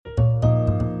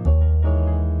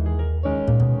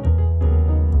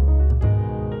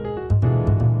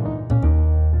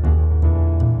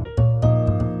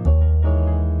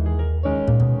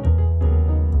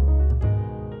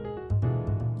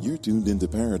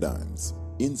Paradigms,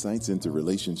 Insights into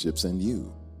Relationships and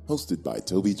You, hosted by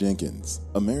Toby Jenkins,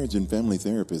 a marriage and family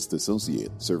therapist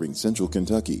associate serving Central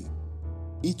Kentucky.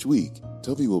 Each week,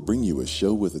 Toby will bring you a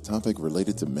show with a topic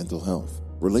related to mental health,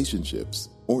 relationships,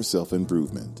 or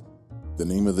self-improvement. The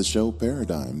name of the show,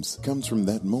 Paradigms, comes from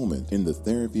that moment in the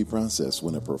therapy process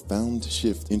when a profound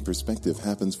shift in perspective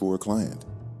happens for a client,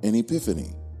 an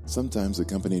epiphany, sometimes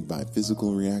accompanied by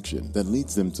physical reaction that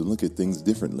leads them to look at things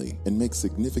differently and make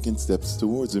significant steps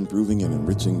towards improving and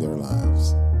enriching their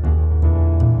lives.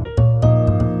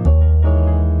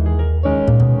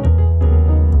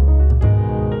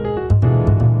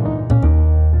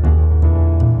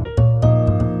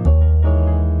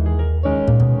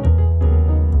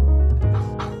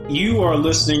 You are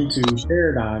listening to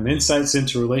Paradigm, Insights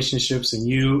into Relationships and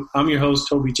You. I'm your host,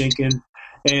 Toby Jenkins,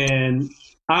 and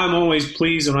I'm always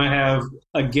pleased when I have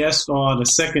a guest on a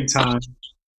second time.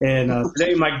 And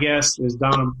today my guest is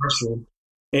Donna Marshall.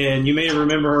 And you may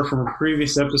remember her from a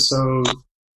previous episode.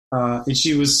 And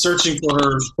she was searching for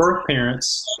her birth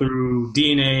parents through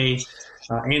DNA,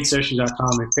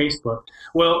 Ancestry.com, and Facebook.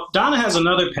 Well, Donna has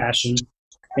another passion,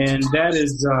 and that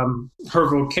is her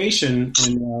vocation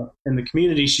in the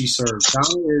community she serves.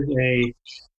 Donna is a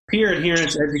peer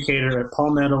adherence educator at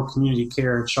Palmetto Community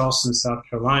Care in Charleston, South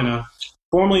Carolina,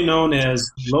 formerly known as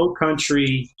Low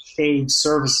Country AIDS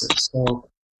Services. So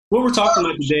what we're talking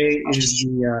about today is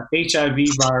the HIV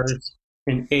virus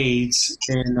and AIDS,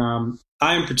 and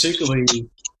I am particularly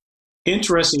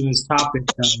interested in this topic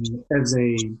as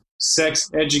a sex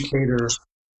educator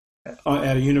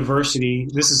at a university.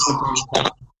 This is something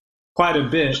quite a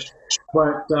bit,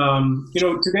 but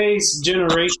today's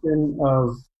generation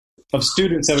of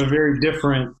students have a very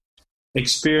different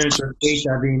experience of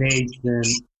HIV and AIDS than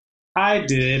I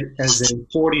did as a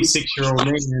 46-year-old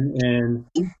man, and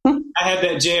I had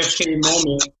that JFK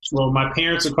moment. Well, my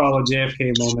parents would call it a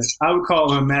JFK moment. I would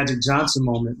call it a Magic Johnson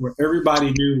moment, where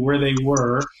everybody knew where they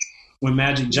were when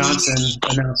Magic Johnson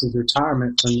announced his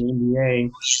retirement from the NBA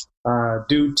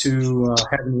due to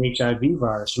having the HIV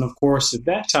virus. And of course, at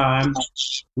that time,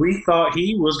 we thought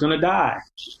he was going to die,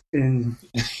 and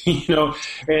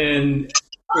and it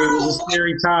was a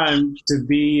scary time to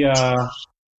be.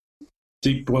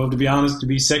 To be honest, to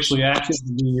be sexually active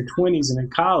in your 20s and in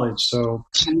college. So,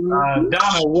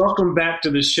 Donna, welcome back to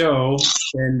the show.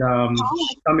 And I'm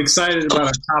excited about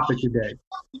our topic today.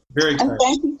 Very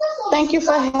excited. Thank you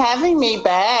for having me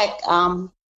back. I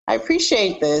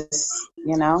appreciate this,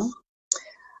 This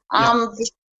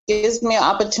gives me an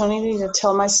opportunity to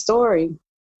tell my story.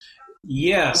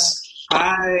 Yes.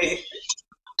 I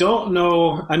don't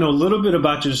know. I know a little bit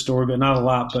about your story, but not a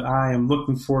lot, but I am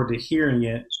looking forward to hearing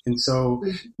it. And so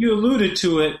you alluded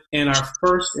to it in our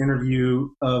first interview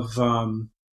of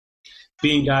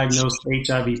being diagnosed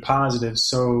HIV positive.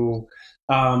 So,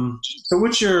 how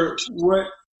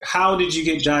did you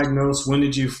get diagnosed? When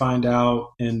did you find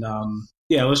out? And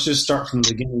let's just start from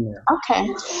the beginning there. Okay.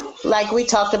 Like we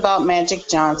talked about Magic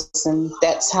Johnson,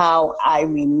 that's how I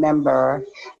remember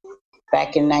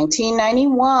back in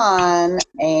 1991,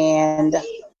 and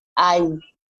I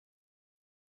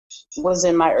was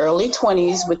in my early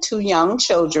 20s with two young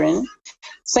children,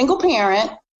 single parent,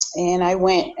 and I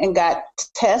went and got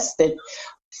tested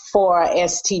for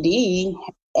STD,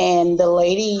 and the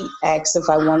lady asked if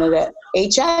I wanted an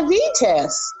HIV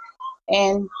test,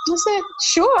 and I said,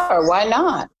 sure, why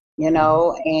not, and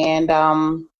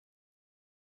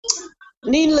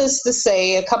needless to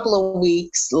say, a couple of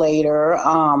weeks later,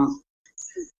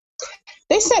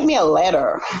 they sent me a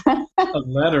letter. A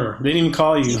letter? They didn't even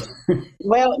call you.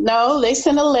 Well, no, they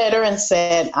sent a letter and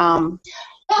said,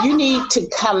 you need to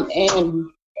come in.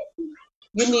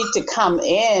 You need to come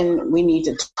in. We need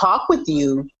to talk with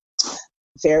you.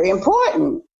 Very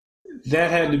important.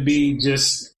 That had to be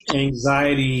just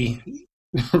anxiety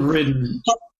ridden.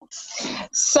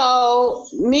 So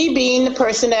me being the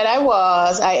person that I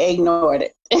was, I ignored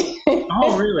it.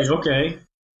 Oh, really? Okay.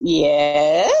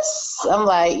 Yes. I'm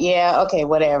like, yeah, okay,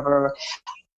 whatever.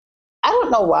 I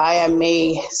don't know why I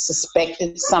may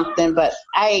suspected something, but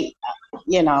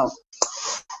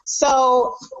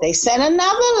So they sent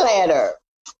another letter.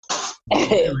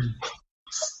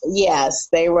 Yes,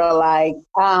 they were like,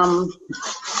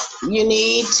 you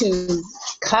need to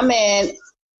come in.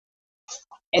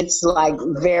 It's like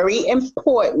very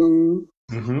important.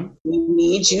 Mm-hmm. We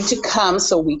need you to come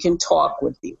so we can talk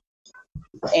with you.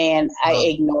 And I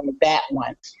ignored that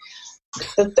one.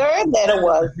 The third letter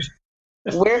was,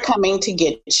 we're coming to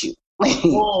get you.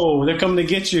 Oh, they're coming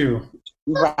to get you.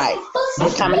 Right.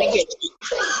 We're coming to get you.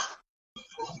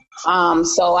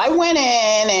 So I went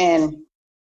in and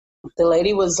the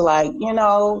lady was like,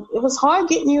 it was hard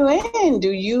getting you in.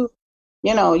 Do you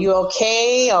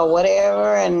okay or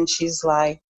whatever? And she's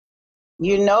like,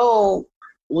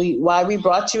 why we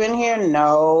brought you in here?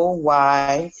 No,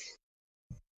 why?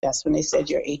 That's when they said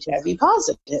you're HIV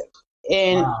positive.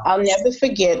 And wow. I'll never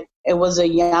forget, it was a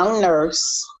young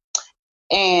nurse,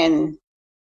 and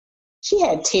she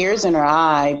had tears in her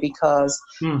eye because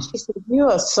she said, you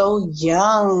are so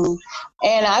young.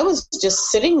 And I was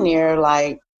just sitting there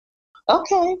like,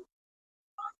 okay.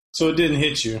 So it didn't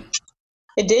hit you?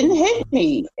 It didn't hit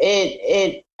me.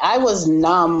 I was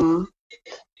numb.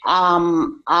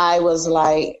 I was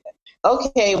like,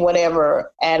 okay,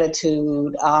 whatever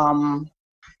attitude.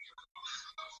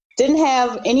 Didn't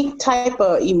have any type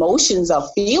of emotions or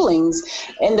feelings.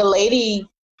 And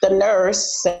the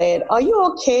nurse said, are you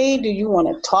okay? Do you want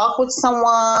to talk with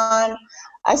someone?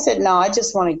 I said, no, I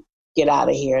just want to get out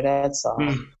of here. That's all,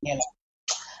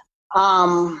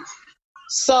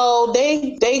 So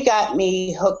they got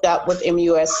me hooked up with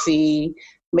MUSC,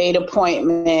 made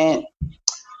appointment.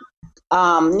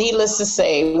 Needless to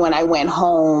say, when I went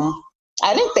home,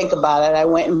 I didn't think about it. I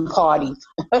went and partied.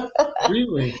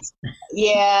 Really?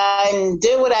 Yeah, and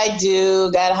did what I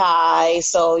do, got high.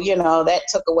 So, that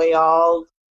took away all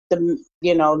to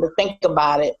think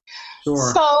about it.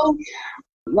 Sure. So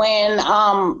when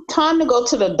time to go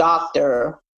to the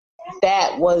doctor,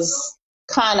 that was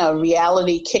kind of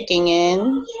reality kicking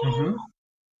in. Mm-hmm.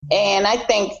 And I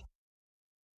think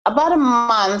about a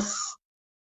month,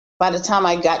 by the time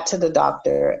I got to the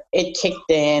doctor, it kicked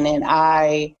in, and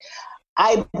I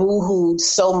boo-hooed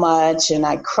so much, and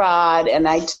I cried, and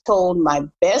I told my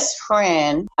best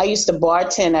friend, I used to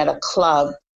bartend at a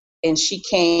club, and she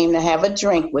came to have a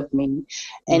drink with me.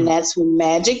 And that's when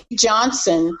Magic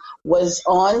Johnson was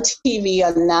on TV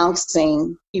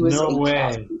announcing he was No HIV.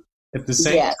 way. At the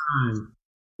same time.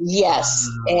 Yes.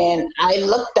 And I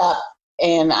looked up,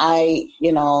 and I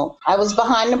was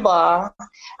behind the bar,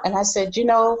 and I said,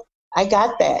 I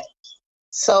got that.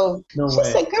 So she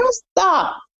said, girl,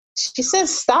 stop. She said,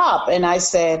 stop. And I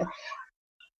said,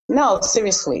 no,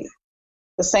 seriously.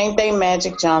 The same thing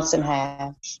Magic Johnson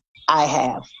has, I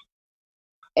have.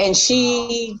 And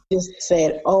she just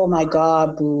said, oh, my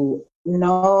God, boo,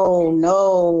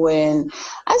 no. And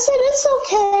I said, it's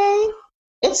okay.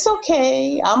 It's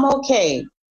okay. I'm okay.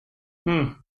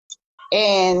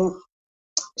 And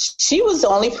she was the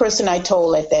only person I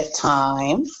told at that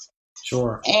time.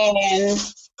 Sure. And,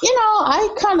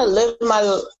 I kind of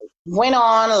went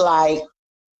on like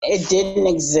it didn't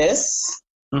exist.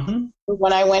 Mm-hmm.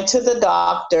 When I went to the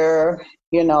doctor,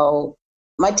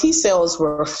 my T cells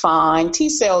were fine. T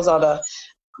cells are the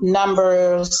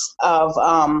numbers of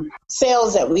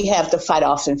cells that we have to fight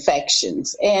off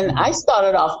infections. And I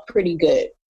started off pretty good.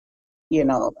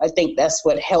 I think that's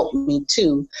what helped me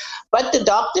too. But the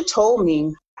doctor told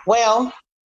me, well,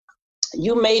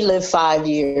 you may live 5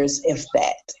 years, if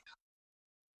that.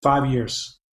 5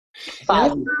 years.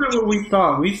 5 years. That's what we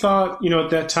thought. We thought, at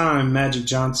that time, Magic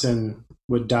Johnson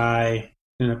would die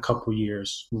in a couple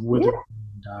years. Would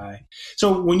die.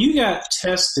 So when you got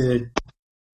tested,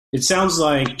 it sounds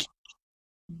like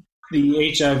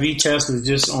the HIV test was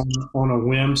just on a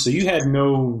whim. So you had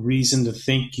no reason to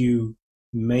think you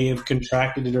may have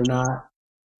contracted it or not.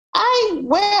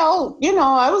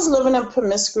 I was living a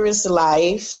promiscuous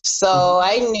life, so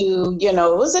I knew,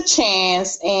 it was a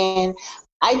chance, and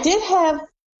I did have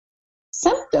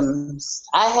symptoms.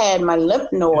 I had my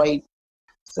lymph nodes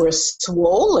were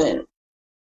swollen.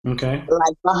 Okay.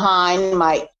 Like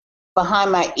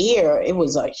behind my ear, it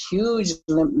was a huge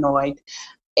lymph node,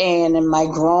 and in my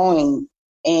groin,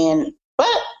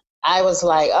 but I was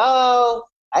like, oh,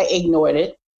 I ignored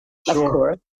it, of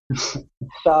course.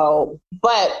 So,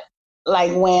 but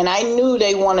like when I knew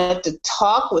they wanted to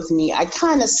talk with me, I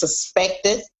kind of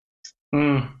suspected.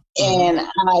 And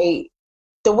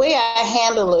the way I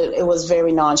handled it, it was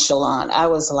very nonchalant. I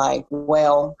was like,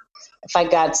 well, if I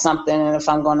got something and if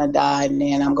I'm going to die,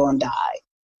 then I'm going to die,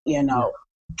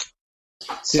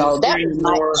 So that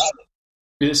was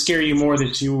Did it scare you more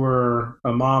that you were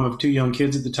a mom of 2 young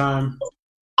kids at the time?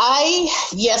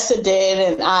 Yes, it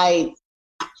did. And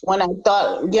when I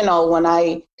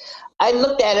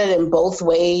looked at it in both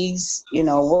ways,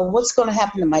 well, what's going to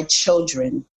happen to my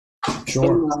children?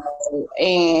 Sure.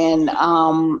 And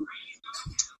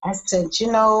I said,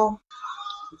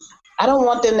 I don't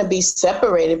want them to be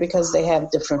separated because they have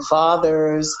different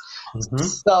fathers. Mm-hmm.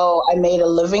 So I made a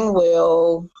living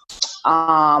will.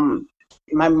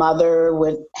 My mother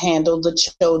would handle the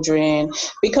children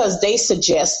because they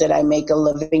suggested I make a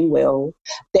living will.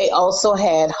 They also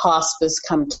had hospice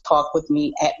come talk with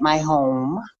me at my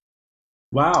home.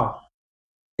 Wow.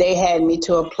 they had me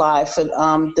to apply for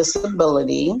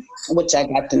disability, which I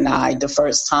got denied the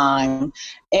first time.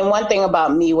 And one thing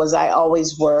about me was I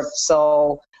always worked.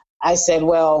 So I said,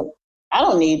 well, I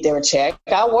don't need their check.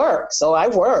 I work. So I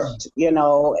worked, and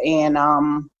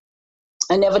I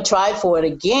never tried for it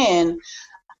again.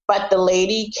 But the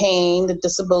lady came, the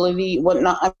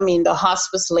the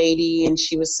hospice lady, and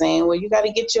she was saying, well, you got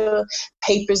to get your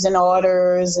papers in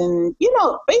orders. And,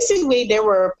 basically they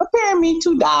were preparing me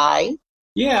to die.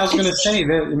 Yeah, I was going to say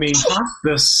that.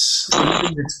 Hospice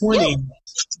in the 20s.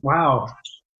 Wow.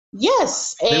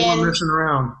 Yes. They weren't messing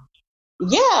around.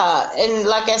 Yeah. And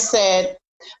like I said,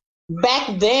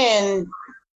 back then,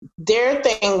 their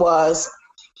thing was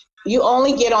you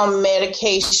only get on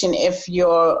medication if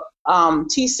your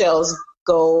T cells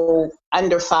go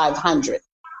under 500.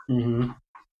 Mm-hmm.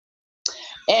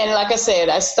 And like I said,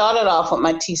 I started off with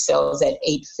my T cells at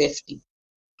 850.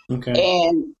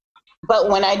 Okay. But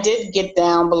when I did get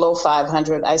down below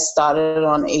 500, I started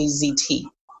on AZT,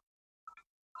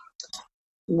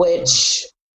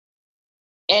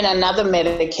 and another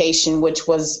medication, which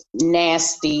was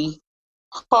nasty,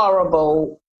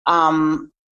 horrible. I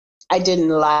didn't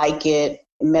like it.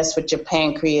 It messed with your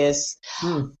pancreas.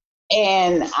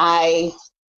 And I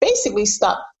basically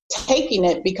stopped taking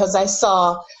it because I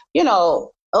saw,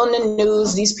 on the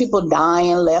news, these people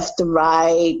dying left to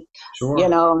right, Sure.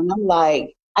 and I'm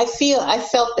like, I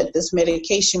felt that this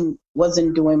medication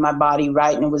wasn't doing my body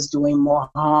right and it was doing more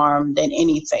harm than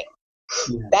anything.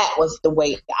 Yeah. That was the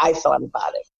way I thought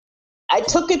about it. I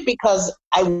took it because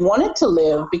I wanted to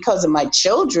live because of my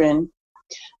children,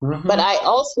 mm-hmm. but I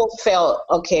also felt,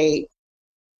 okay,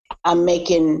 I'm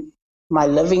making my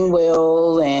living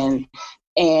will and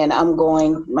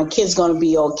my kid's going to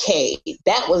be okay.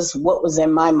 That was what was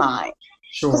in my mind.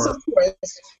 Sure. Because of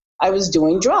course, I was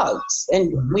doing drugs,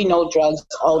 and mm-hmm. we know drugs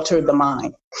alter the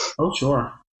mind. Oh,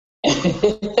 sure.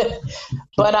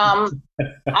 But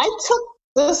I took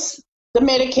the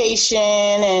medication,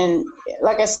 and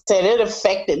like I said, it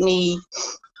affected me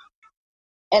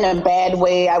in a bad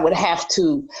way. I would have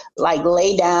to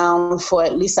lay down for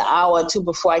at least an hour or two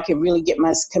before I could really get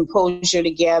my composure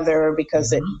together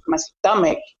because mm-hmm. my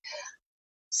stomach.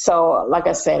 So like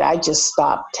I said, I just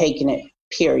stopped taking it,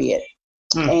 period.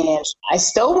 And I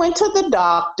still went to the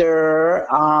doctor.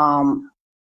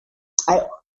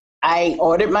 I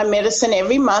ordered my medicine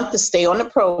every month to stay on the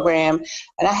program,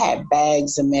 and I had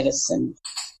bags of medicine.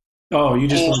 Oh, you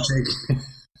just weren't taking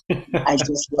it. I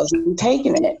just wasn't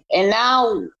taking it. And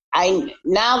now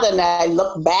that I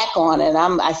look back on it,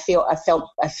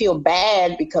 I feel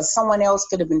bad because someone else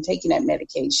could have been taking that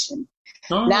medication.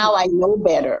 Oh. Now I know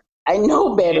better. I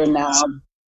know better now.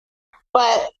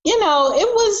 But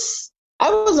I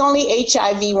was only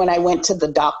HIV when I went to the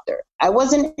doctor. I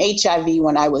wasn't HIV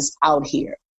when I was out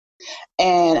here.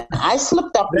 And I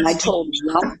slipped up and I told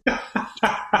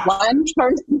one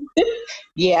person,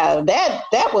 yeah,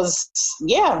 that was.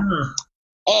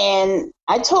 And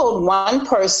I told one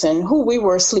person who we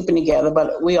were sleeping together,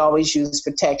 but we always use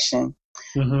protection.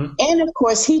 Mm-hmm. And of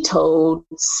course, he told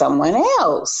someone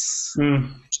else.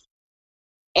 Mm.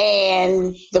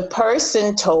 And the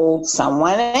person told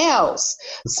someone else.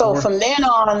 So from then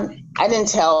on, I didn't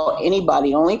tell anybody.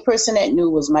 The only person that knew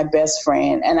was my best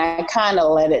friend. And I kind of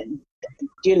let it,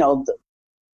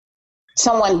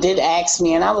 someone did ask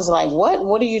me, and I was like,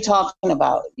 what are you talking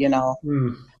about?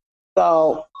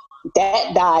 So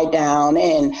that died down.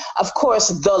 And of course,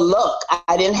 the look,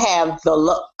 I didn't have the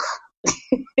look.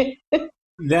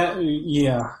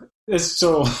 It's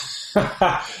so,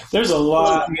 there's a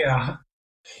lot. Yeah.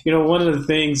 One of the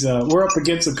things, we're up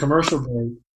against a commercial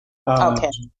break. Okay.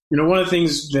 One of the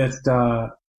things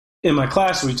that in my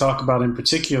class we talk about in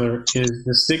particular is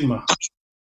the stigma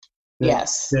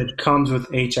that comes with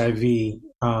HIV,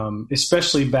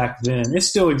 especially back then. It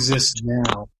still exists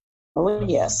now. Oh,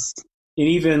 yes. And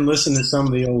even listen to some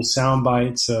of the old sound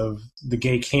bites of the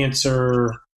gay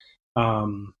cancer,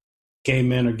 gay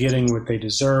men are getting what they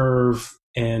deserve,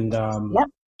 and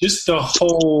just the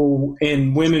whole,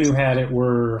 and women who had it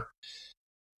were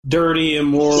dirty,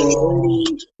 immoral.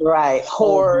 Right.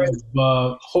 Whores.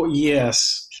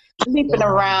 Yes. Sleeping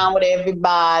around with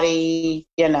everybody,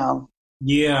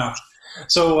 Yeah.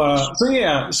 So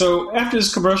after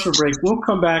this commercial break, we'll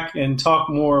come back and talk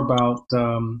more about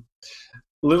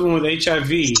living with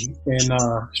HIV and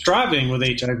striving with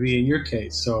HIV in your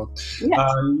case. So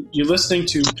you're listening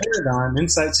to Paradigm,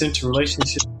 Insights into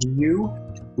Relationships with You.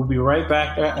 We'll be right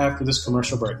back after this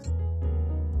commercial break.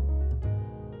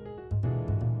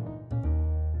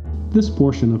 This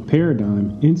portion of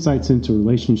Paradigm, Insights into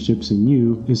Relationships in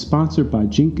You, is sponsored by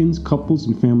Jenkins Couples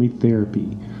and Family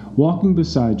Therapy. walking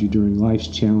beside you during life's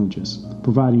challenges,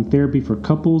 providing therapy for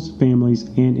couples, families,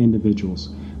 and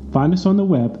individuals. Find us on the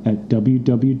web at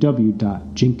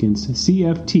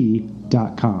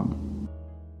www.jenkinscft.com.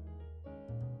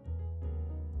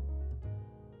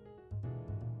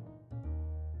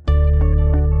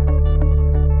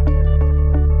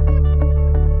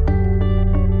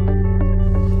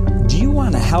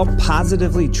 Help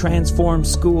positively transform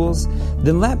schools?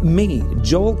 Then let me,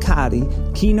 Joel Cotty,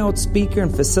 keynote speaker and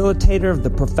facilitator of the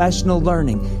Professional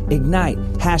Learning Ignite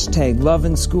 #Love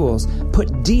in Schools,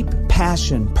 put deep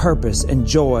passion, purpose, and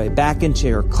joy back into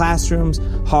your classrooms,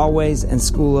 hallways, and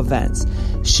school events.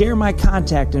 Share my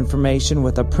contact information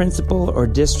with a principal or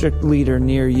district leader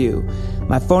near you.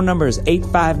 My phone number is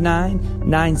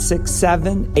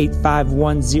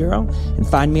 859-967-8510, and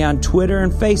find me on Twitter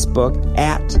and Facebook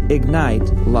at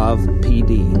Ignite Love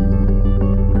PD.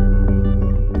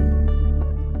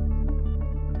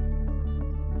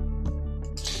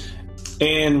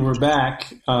 And we're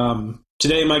back.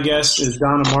 Today, my guest is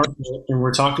Donna Marshall, and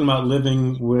we're talking about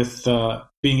living with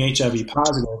being HIV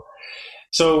positive.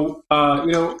 So,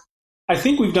 I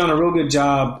think we've done a real good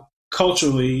job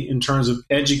culturally in terms of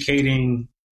educating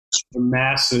the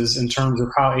masses in terms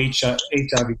of how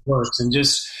HIV works. And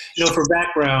just, for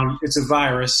background, it's a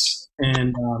virus,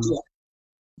 and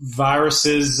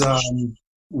viruses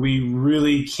we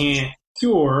really can't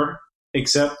cure,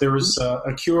 except there was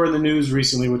a cure in the news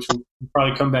recently, which we'll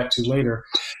probably come back to later.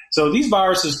 So these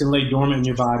viruses can lay dormant in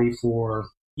your body for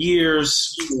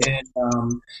years. And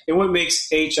what makes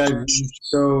HIV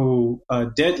so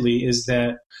deadly is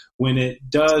that when it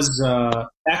does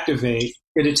activate,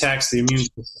 it attacks the immune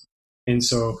system. And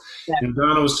so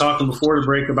Donna was talking before the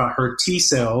break about her T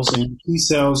cells, and T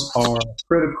cells are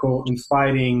critical in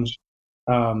fighting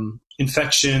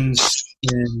infections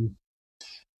and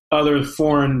other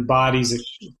foreign things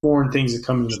that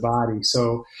come into the body.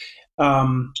 So,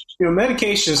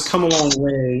 medication has come a long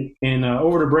way. And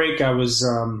over the break, I was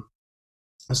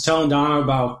telling Donna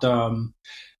about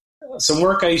some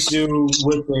work I used to do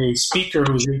with a speaker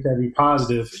who was HIV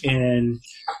positive, and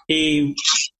I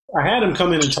had him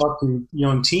come in and talk to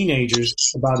young teenagers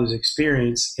about his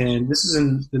experience. And this is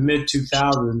in the mid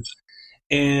 2000s.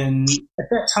 And at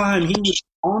that time, he was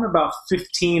on about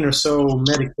 15 or so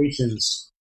medications.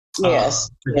 Yes.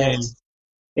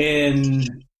 And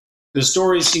the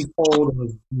stories he told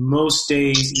of most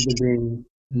days either being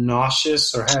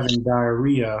nauseous or having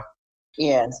diarrhea.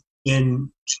 Yes. And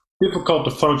difficult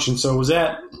to function. So was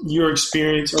that your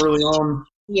experience early on?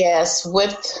 Yes.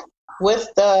 With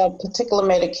the particular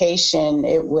medication,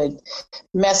 it would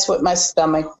mess with my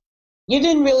stomach. You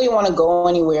didn't really want to go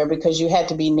anywhere because you had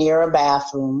to be near a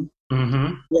bathroom.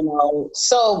 Mm-hmm.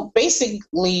 So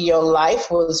basically your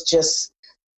life was just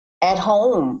at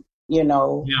home,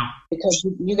 because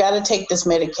you got to take this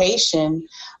medication,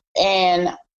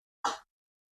 and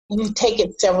you take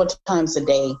it several times a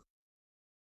day.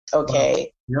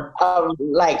 Okay. Yep.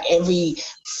 Like every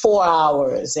 4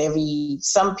 hours,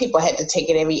 some people had to take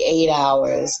it every 8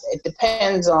 hours. It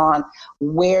depends on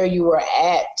where you were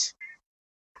at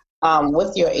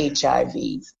with your HIV.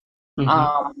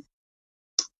 Mm-hmm.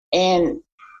 And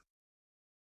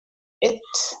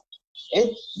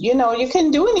you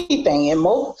can do anything, and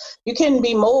you can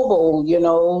be mobile, you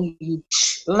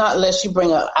not unless you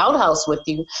bring an outhouse with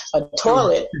you, a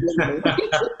toilet. But,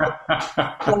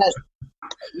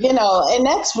 and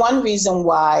that's one reason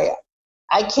why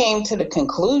I came to the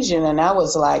conclusion, and I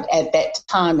was like, at that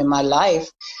time in my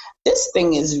life, this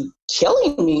thing is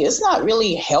killing me. It's not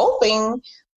really helping.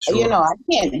 Sure. I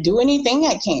can't do anything.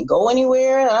 I can't go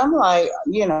anywhere. And I'm like,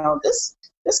 this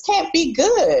can't be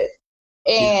good.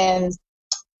 And,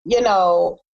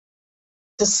 the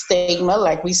stigma,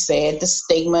 like we said,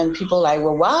 and people like,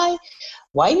 well, why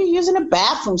are you using the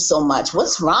bathroom so much?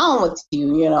 What's wrong with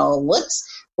you?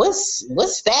 What's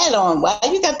that on? Why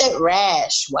you got that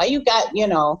rash? Why you got,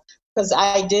 because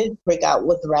I did break out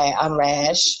with a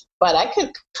rash, but I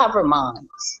could cover mine,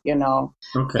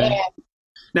 Okay. And,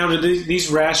 now, did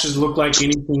these rashes look like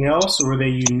anything else, or were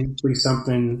they uniquely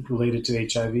something related to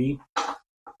HIV?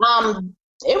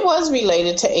 It was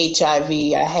related to HIV.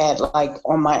 I had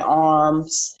on my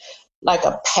arms,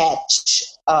 a patch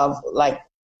of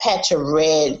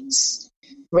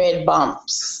red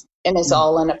bumps, and it's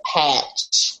all in a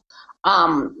patch.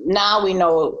 Now we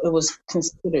know it was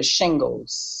considered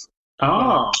shingles.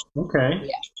 Oh, okay.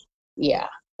 Yeah.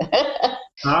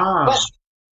 But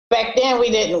back then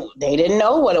they didn't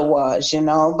know what it was,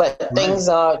 but right. Things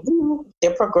are,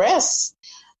 they progress.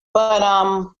 But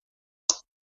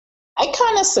I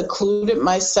kind of secluded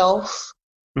myself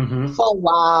for a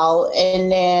while.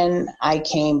 And then I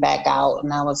came back out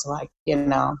and I was like, I'm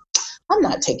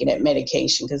not taking that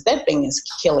medication because that thing is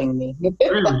killing me.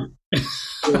 Really?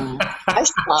 Yeah.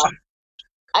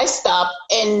 I stopped.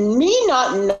 And me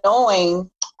not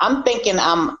knowing, I'm thinking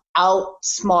I'm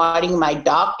outsmarting my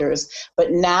doctors.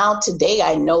 But now today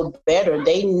I know better.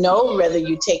 They know whether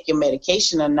you take your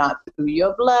medication or not through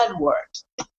your blood work.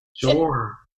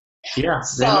 Sure. Yeah.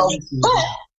 So, but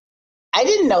I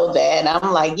didn't know that.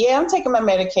 I'm like, yeah, I'm taking my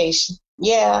medication.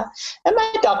 Yeah. And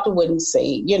my doctor wouldn't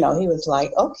say, he was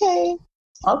like, okay.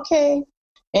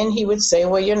 And he would say,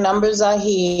 well, your numbers are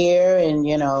here and,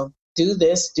 do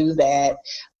this, do that.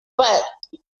 But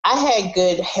I had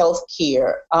good health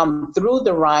care through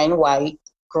the Ryan White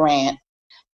grant.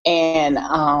 And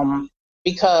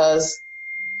because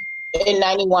in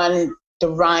 91, the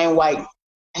Ryan White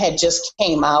had just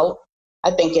came out,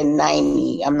 I think in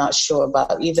 90, I'm not sure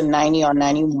about either 90 or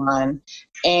 91.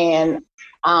 And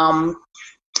I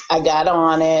got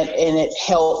on it and it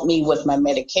helped me with my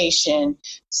medication,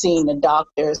 seeing the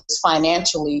doctors.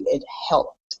 Financially, it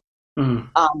helped.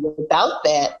 Without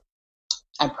that,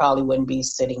 I probably wouldn't be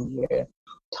sitting here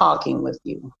talking with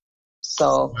you.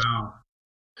 So, wow.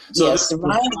 So yes, the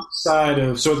side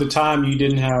of, so at the time you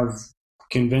didn't have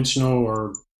conventional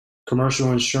or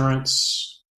commercial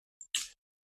insurance?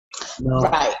 No.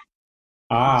 Right.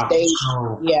 Yeah,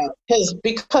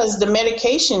 because the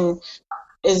medication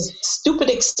is stupid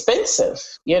expensive,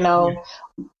 a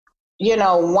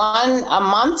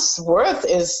month's worth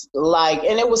is like,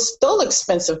 and it was still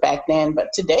expensive back then,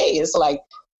 but today it's like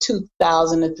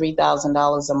 $2,000 to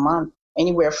 $3,000 a month,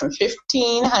 anywhere from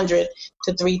 $1,500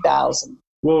 to $3,000.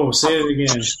 Whoa, say it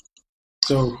again.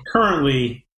 So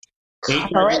currently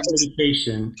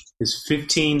medication is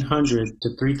 $1,500 to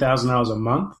 $3,000 a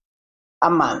month? A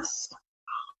month.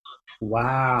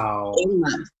 Wow. A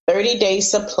month. 30-day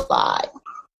supply.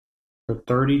 For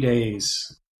 30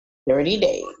 days. 30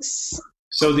 days.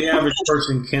 So the average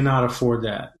person cannot afford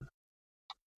that.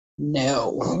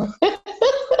 No.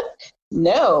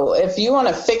 No. If you want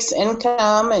a fixed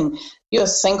income and you're a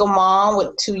single mom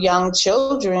with 2 young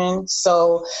children,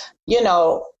 so,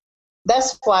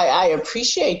 that's why I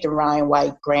appreciate the Ryan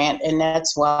White grant, and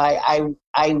that's why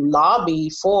I lobby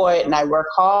for it, and I work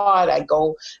hard. I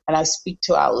go and I speak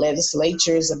to our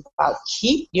legislatures about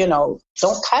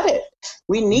don't cut it.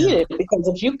 We need it, because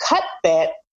if you cut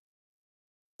that,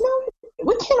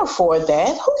 we can't afford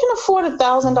that. Who can afford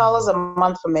 $1,000 a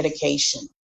month for medication?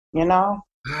 Wow.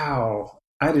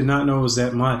 I did not know it was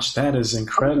that much. That is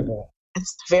incredible.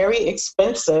 It's very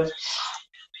expensive.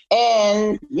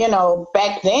 And,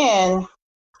 back then,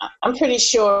 I'm pretty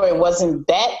sure it wasn't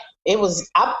that. It was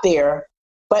up there,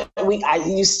 but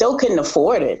you still couldn't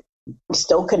afford it. You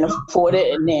still couldn't afford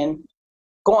it. And then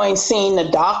seeing the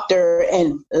doctor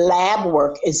and lab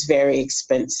work is very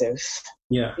expensive.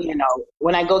 Yeah.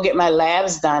 When I go get my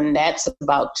labs done, that's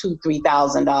about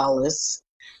 $2,000-$3,000.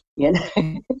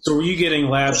 So were you getting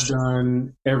labs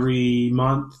done every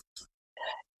month?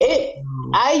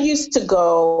 I used to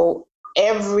go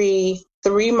every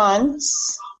 3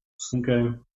 months.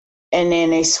 Okay. And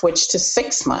then they switched to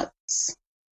 6 months.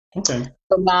 Okay.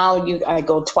 So now I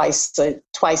go twice a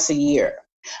year.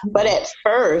 But at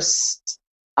first,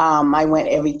 I went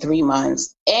every 3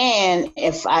 months. And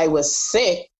if I was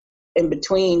sick in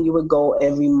between, you would go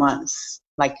every month,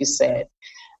 like you said.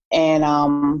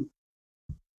 And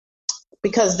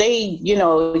because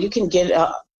you can get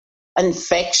an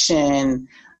infection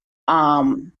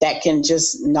that can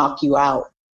just knock you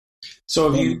out.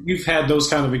 So you've had those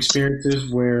kind of experiences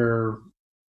where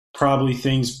probably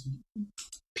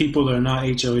people that are not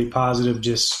HIV positive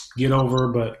just get over,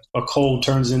 but a cold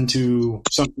turns into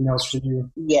something else for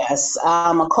you? Yes.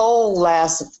 A cold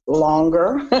lasts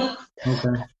longer.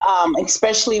 Okay.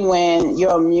 Especially when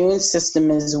your immune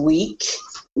system is weak.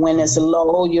 When it's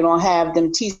low, you don't have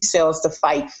them T cells to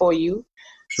fight for you.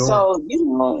 Sure. So,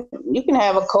 you can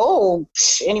have a cold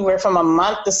anywhere from a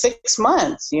month to 6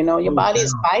 months. Your body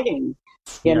is fighting,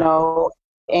 and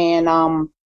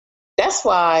that's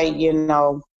why,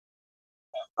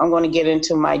 I'm going to get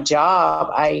into my job.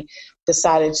 I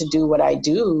decided to do what I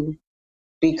do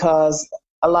because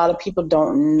a lot of people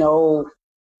don't know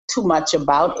too much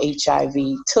about HIV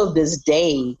till this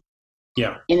day.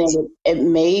 Yeah. And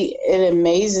it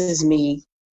amazes me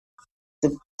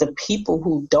the people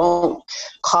who don't,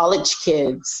 college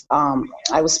kids.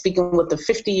 I was speaking with a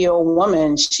 50-year-old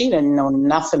woman. She didn't know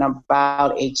nothing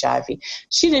about HIV.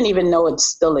 She didn't even know it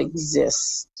still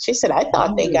exists. She said, I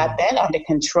thought they got that under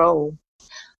control.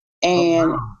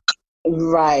 And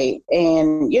right.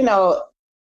 And,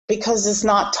 because it's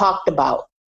not talked about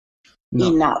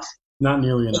enough. Not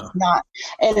nearly enough. It's not.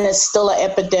 And it's still an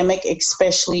epidemic,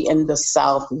 especially in the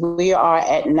South. We are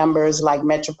at numbers like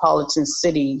metropolitan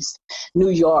cities, New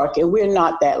York, and we're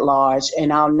not that large,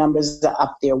 and our numbers are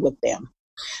up there with them.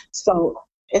 So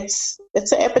it's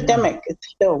an epidemic. It's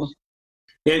still.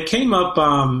 It came up,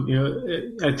 I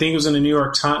think it was in the New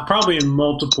York Times, probably in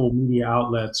multiple media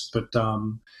outlets, but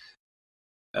the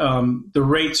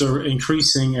rates are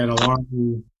increasing at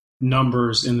alarming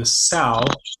numbers in the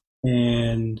South.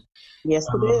 And yes,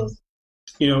 it is.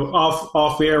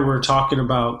 Off air, we're talking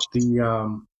about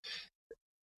the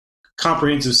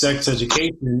comprehensive sex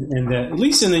education, and that at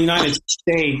least in the United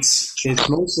States, it's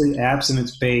mostly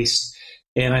abstinence-based.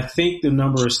 And I think the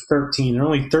number is 13. There are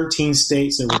only 13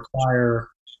 states that require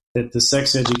that the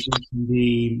sex education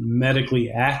be medically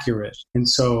accurate. And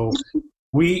so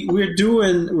we're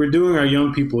doing our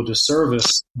young people a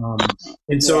disservice.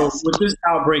 And so with this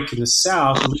outbreak in the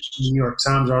South, at least in the New York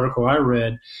Times article I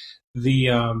read,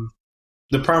 the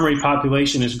primary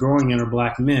population is growing in are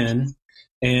Black men.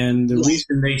 And the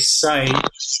reason they cite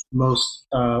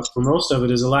for most of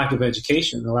it is a lack of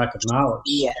education, a lack of knowledge.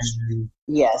 Yes. And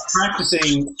yes.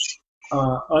 Practicing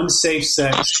unsafe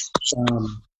sex,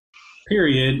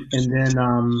 period. And then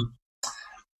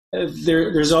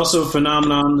there's also a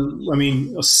phenomenon,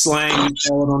 a slang, we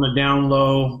call it on the down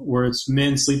low, where it's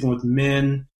men sleeping with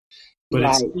men, but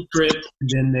it's secret. And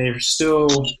then they're still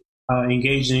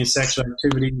engaging in sexual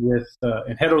activity in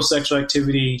heterosexual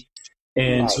activity.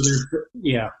 And so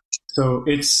so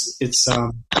it's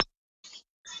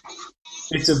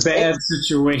a bad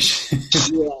situation.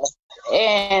 Yes.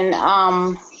 And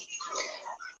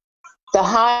the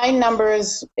high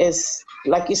numbers is,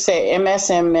 like you say,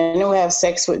 MSM, men who have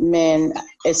sex with men,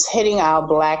 is hitting our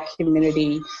Black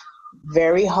community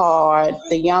very hard.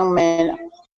 The young men,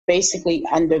 basically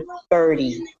under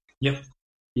 30. Yep.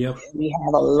 We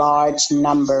have a large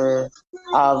number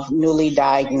of newly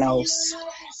diagnosed.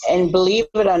 And believe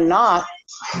it or not,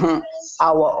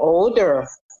 our older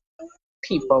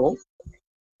people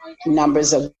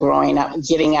numbers are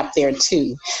getting up there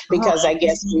too. Because I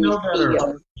guess we know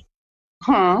better.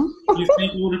 You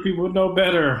think older people know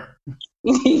better?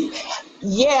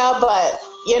 Yeah, but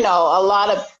a lot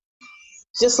of,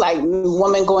 just like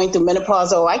women going through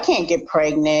menopause, I can't get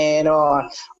pregnant, or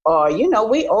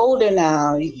we older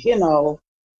now,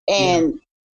 and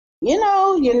you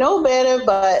know better,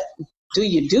 but do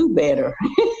you do better?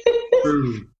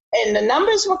 And the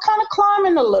numbers were kind of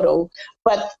climbing a little,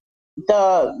 but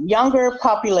the younger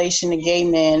population, the gay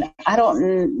men,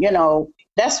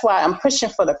 that's why I'm pushing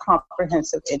for the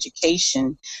comprehensive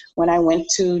education. When I went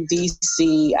to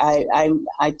DC,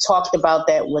 I talked about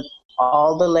that with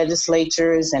all the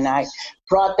legislatures, and I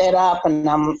brought that up, and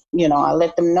I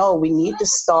let them know we need to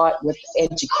start with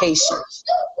education.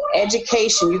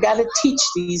 Education, you got to teach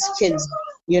these kids,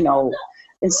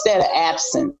 instead of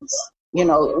absence.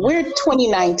 We're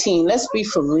 2019. Let's be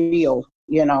for real.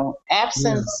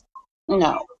 Absence,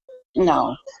 no,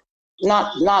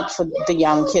 not for the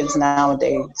young kids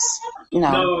nowadays.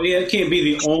 No, it can't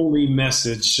be the only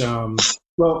message.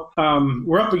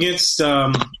 We're up against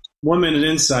 1 minute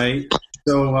insight.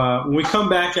 So when we come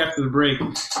back after the break,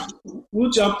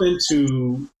 we'll jump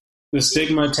into the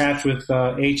stigma attached with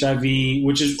HIV,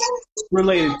 which is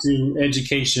related to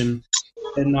education.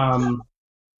 And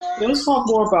let's talk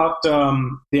more about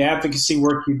the advocacy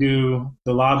work you do,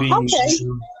 the lobbying.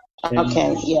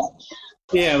 Okay.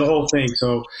 Yeah, the whole thing.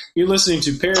 So you're listening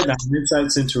to Paradigm,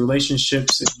 Insights into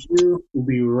Relationships, and you will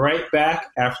be right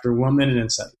back after 1 minute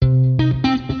insight.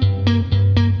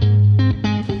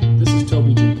 This is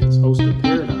Toby Jenkins, host of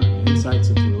Paradigm, Insights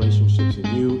into Relationships, and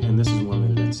you, and this is 1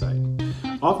 minute insight.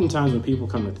 Oftentimes when people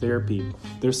come to therapy,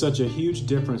 there's such a huge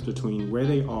difference between where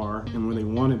they are and where they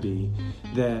want to be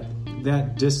that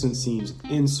distance seems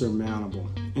insurmountable.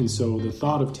 And so the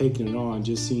thought of taking it on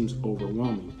just seems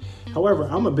overwhelming. However,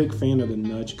 I'm a big fan of the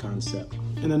nudge concept.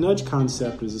 And the nudge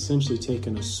concept is essentially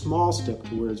taking a small step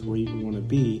towards where you want to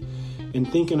be and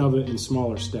thinking of it in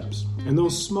smaller steps. And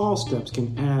those small steps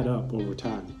can add up over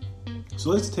time. So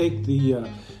let's take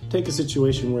a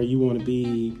situation where you want to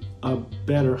be a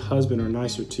better husband or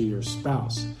nicer to your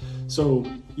spouse. So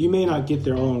you may not get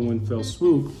there all in one fell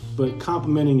swoop, but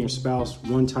complimenting your spouse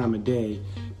one time a day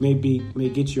may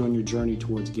get you on your journey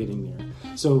towards getting there.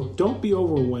 So don't be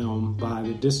overwhelmed by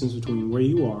the distance between where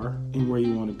you are and where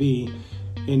you want to be.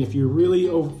 And if you're really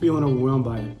feeling overwhelmed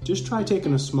by it, just try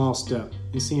taking a small step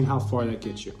and seeing how far that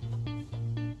gets you.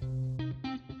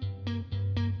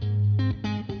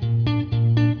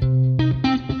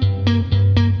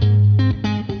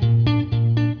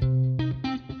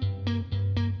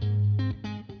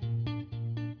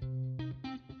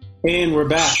 And we're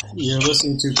back. You're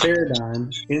listening to Paradigm,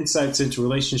 Insights into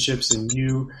Relationships and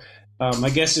You.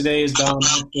 My guest today is Dawn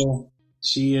Marshall.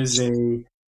 She is a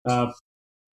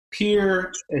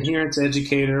peer adherence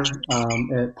educator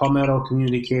at Palmetto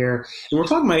Community Care. And we're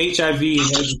talking about HIV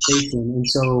and education. And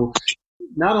so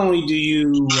not only do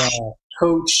you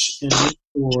coach and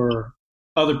mentor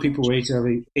other people with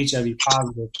HIV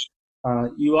positive,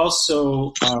 you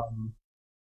also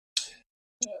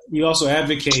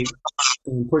advocate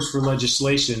and push for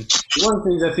legislation. One of the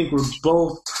things I think we're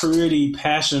both pretty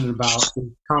passionate about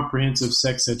is comprehensive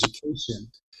sex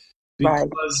education,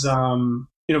 because from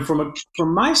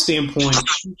my standpoint,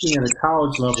 teaching at a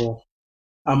college level,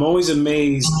 I'm always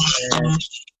amazed at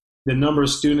the number of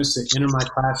students that enter my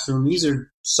classroom. These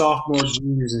are sophomores,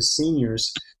 juniors, and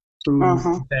seniors who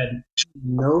had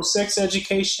no sex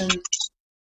education,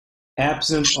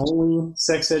 absence-only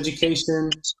sex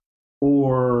education,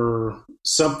 or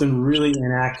something really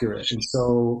inaccurate. And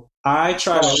so I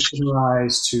try to open your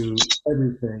eyes to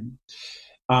everything.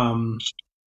 And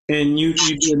you'd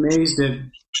be amazed that,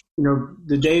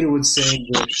 the data would say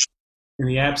that in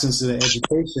the absence of the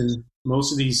education,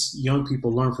 most of these young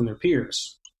people learn from their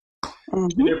peers.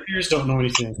 And their peers don't know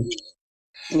anything.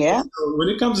 Yeah. So when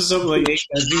it comes to something like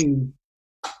HIV,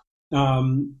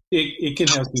 it can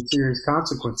have some serious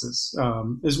consequences,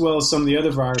 as well as some of the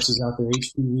other viruses out there,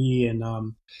 HPV and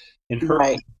herpes.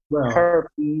 Right. As well.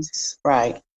 Herpes,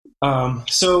 right.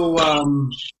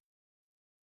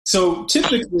 So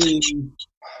typically,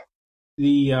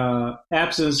 the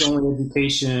abstinence-only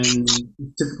education is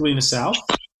typically in the South,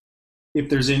 if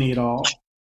there's any at all.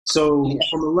 So,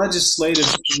 from a legislative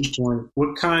standpoint,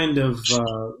 what kind of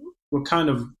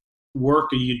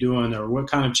work are you doing, or what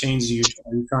kind of changes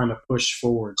are you trying to push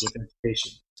forward with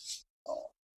education?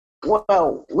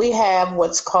 Well, we have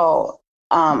what's called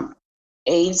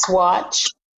AIDS Watch,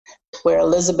 where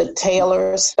Elizabeth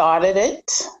Taylor started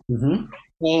it,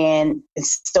 and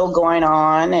it's still going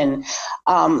on. And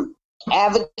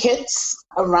advocates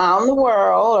around the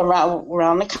world,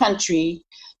 around the country,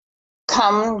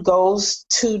 goes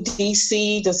to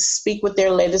DC to speak with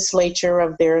their legislature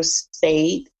of their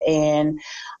state, and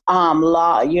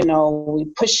we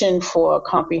pushing for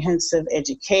comprehensive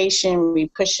education. We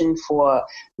pushing for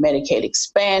Medicaid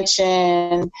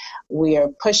expansion. We are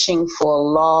pushing for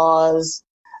laws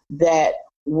that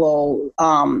will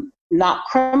not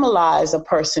criminalize a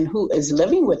person who is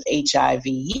living with HIV,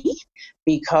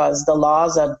 because the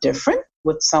laws are different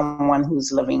with someone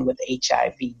who's living with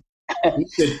HIV. You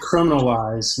said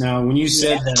criminalize. Now, when you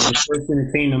said that, the first thing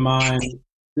that came to mind,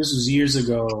 this was years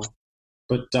ago,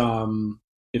 but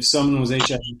if someone was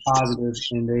HIV positive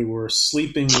and they were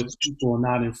sleeping with people and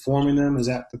not informing them, is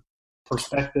that the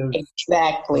perspective?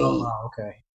 Exactly. Oh, wow,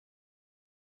 okay.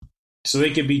 So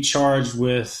they could be charged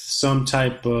with some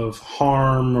type of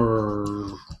harm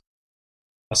or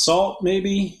assault,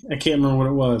 maybe? I can't remember what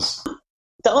it was.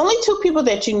 The only two people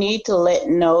that you need to let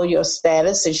know your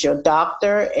status is your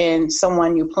doctor and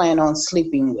someone you plan on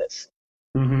sleeping with.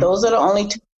 Those are the only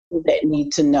two people that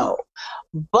need to know.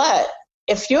 But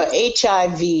if you're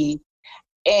HIV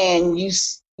and you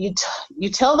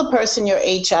tell the person you're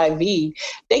HIV,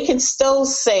 they can still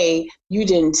say you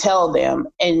didn't tell them,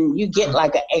 and you get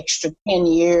like an extra 10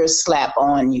 years slap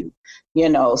on you,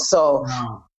 So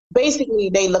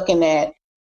basically they looking at,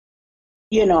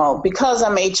 because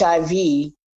I'm HIV,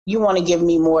 you want to give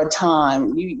me more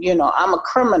time. I'm a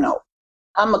criminal.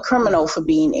 I'm a criminal for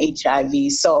being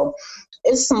HIV. So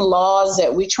it's some laws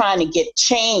that we're trying to get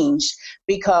changed,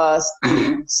 because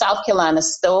South Carolina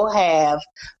still have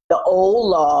the old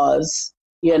laws,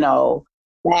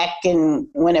 back in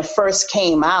when it first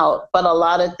came out, but a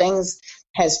lot of things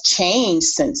has changed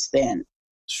since then.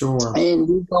 Sure. And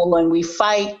we go and we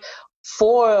fight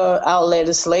for our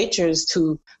legislatures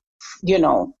to,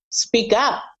 speak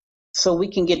up so we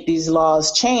can get these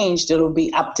laws changed. It'll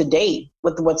be up to date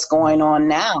with what's going on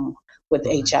now with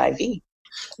HIV.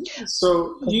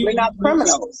 So we're not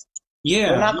criminals.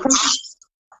 Yeah. We're not criminals.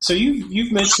 So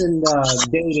you've mentioned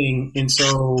dating, and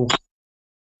so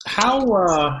how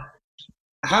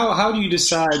do you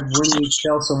decide when you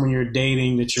tell someone you're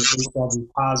dating that you're HIV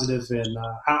positive, and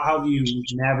how have you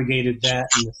navigated that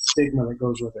and the stigma that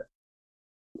goes with it?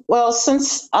 Well,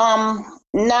 since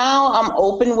now I'm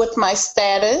open with my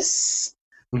status,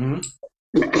 I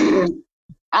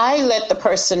let the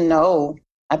person know.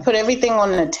 I put everything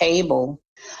on the table.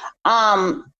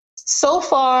 So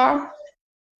far,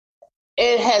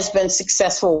 it has been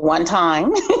successful one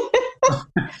time.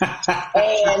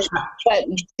 But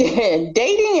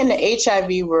dating in the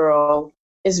HIV world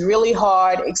is really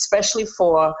hard, especially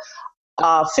for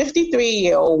a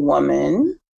 53-year-old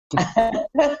woman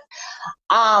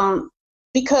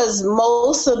Because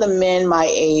most of the men my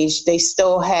age, they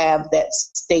still have that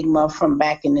stigma from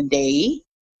back in the day.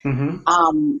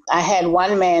 Mm-hmm. I had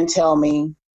one man tell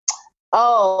me,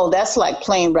 "Oh, that's like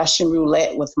playing Russian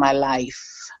roulette with my life."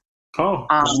 Oh.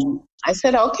 I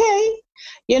said, "Okay,"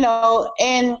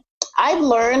 and I've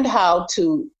learned how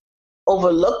to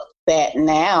overlook that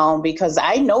now because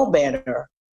I know better,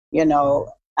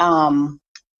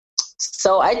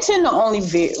 So I tend to only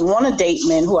want to date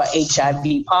men who are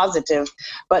HIV positive,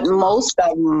 but most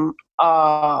of them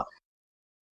are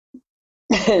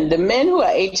the men who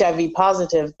are HIV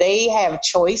positive. They have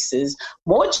choices,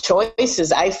 more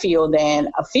choices, I feel,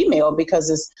 than a female because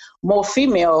it's more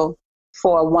female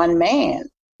for one man,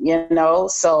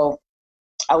 So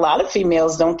a lot of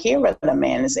females don't care whether a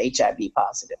man is HIV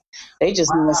positive. They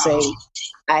just want to say,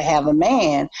 I have a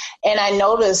man. And I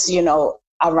notice,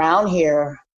 around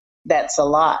here, that's a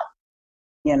lot.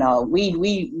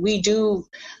 We do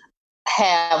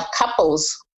have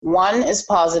couples. One is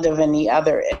positive and the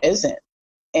other isn't.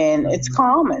 And it's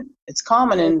common. It's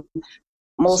common, and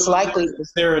most likely.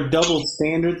 Is there a double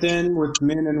standard then with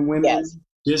men and women?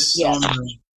 Yes.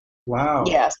 Wow.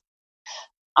 Yes.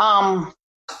 I'm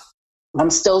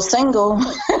still single.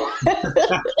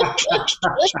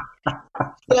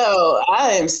 So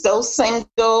I am still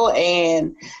single,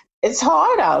 and it's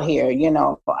hard out here.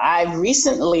 I've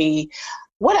recently,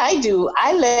 what I do,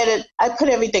 I put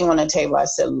everything on the table. I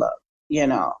said, look,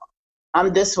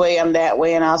 I'm this way, I'm that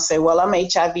way. And I'll say, well, I'm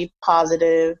HIV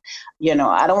positive. I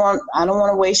don't want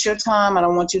to waste your time. I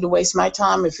don't want you to waste my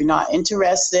time. If you're not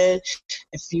interested,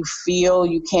 if you feel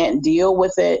you can't deal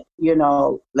with it,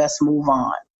 let's move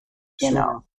on.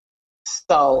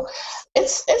 So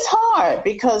it's hard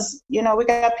because, we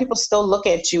got people still look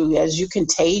at you as you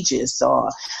contagious or,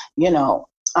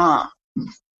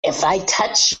 if I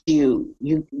touch you,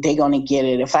 they're going to get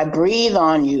it. If I breathe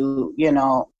on you,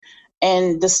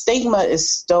 and the stigma is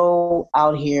still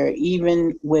out here,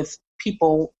 even with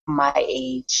people my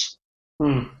age.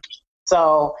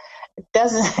 So it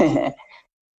doesn't,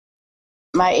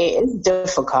 it's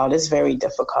difficult. It's very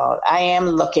difficult. I am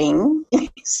looking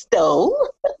still.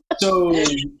 So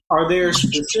are there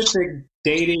specific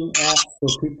dating apps for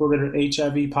people that are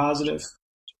HIV positive?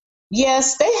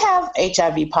 Yes, they have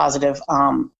HIV positive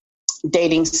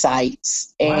dating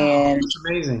sites. Wow, and that's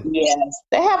amazing. Yes,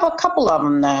 they have a couple of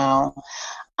them now.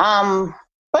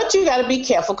 But you got to be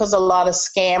careful because a lot of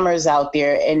scammers out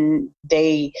there, and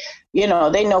they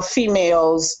know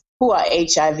females who are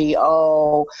HIV.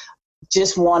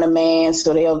 Just want a man,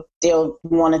 so they'll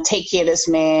want to take care of this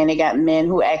man. They got men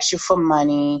who ask you for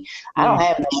money. I don't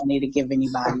have no money to give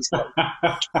anybody. So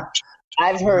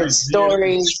I've heard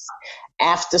stories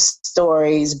after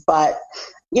stories, but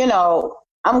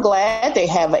I'm glad they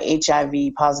have an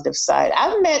HIV positive side.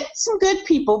 I've met some good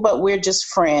people, but we're just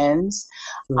friends.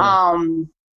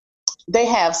 They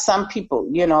have some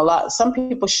people, some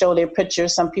people show their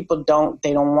pictures. Some people don't.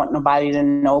 They don't want nobody to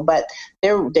know, but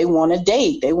they want to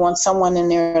date. They want someone in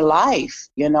their life,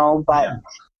 but,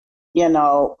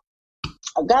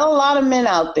 I've got a lot of men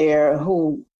out there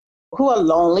who are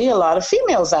lonely, a lot of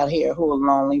females out here who are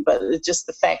lonely, but it's just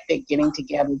the fact they're getting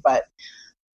together. But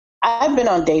I've been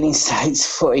on dating sites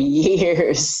for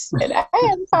years, and I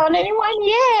haven't found anyone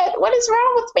yet. What is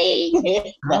wrong with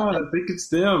me? I think it's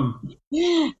them.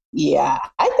 Yeah,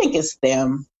 I think it's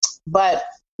them. But,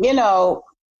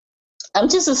 I'm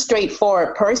just a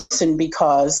straightforward person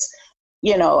because,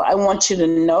 I want you to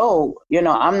know,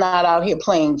 I'm not out here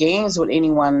playing games with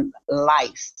anyone's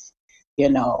life,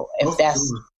 if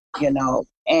that's,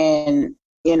 and,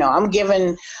 I'm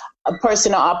giving a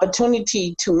person an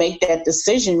opportunity to make that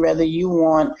decision whether you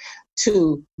want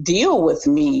to deal with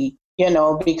me,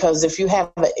 because if you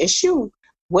have an issue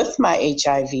with my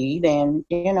HIV, then,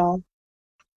 you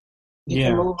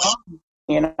can move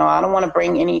on. I don't want to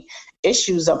bring any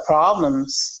issues or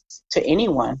problems to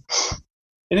anyone.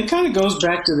 And it kind of goes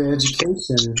back to the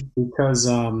education because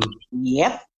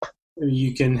Yep.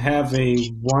 You can have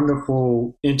a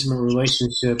wonderful, intimate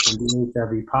relationship and be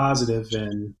HIV positive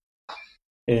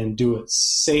and do it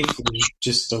safely,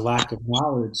 just a lack of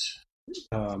knowledge.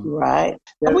 Right.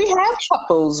 Yeah. We have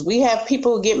couples. We have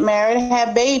people who get married and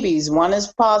have babies. One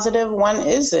is positive, one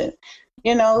isn't.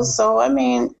 So, I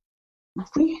mean,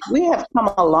 we have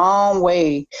come a long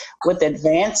way with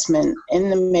advancement in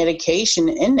the medication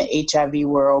in the HIV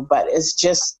world, but it's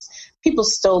just people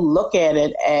still look at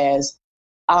it as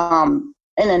in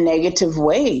a negative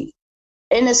way.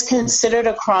 And it's considered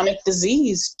a chronic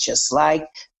disease, just like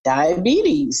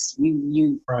diabetes.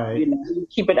 You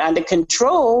keep it under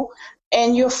control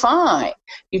and you're fine.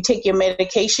 You take your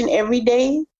medication every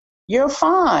day, you're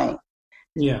fine.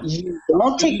 Yeah. You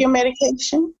don't take your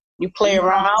medication. You play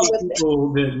around with it.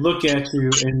 People that look at you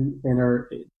and are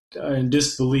in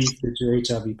disbelief that you're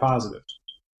HIV positive.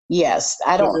 Yes,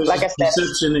 I don't. Like I said,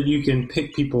 perception that you can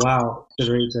pick people out that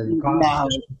are HIV positive. No,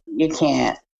 you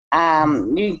can't.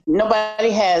 Nobody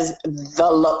has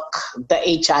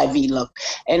the HIV look.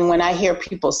 And when I hear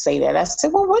people say that, I say,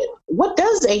 well, what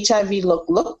does HIV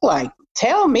look like?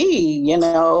 Tell me, and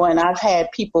I've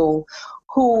had people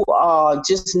who are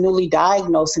just newly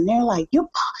diagnosed and they're like, you're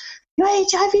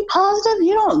HIV positive?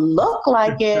 You don't look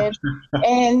like it.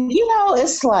 And,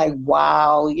 it's like,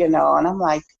 wow, and I'm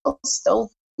like, people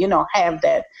still, have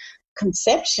that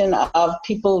conception of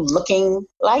people looking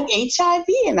like HIV,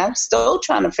 and I'm still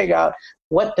trying to figure out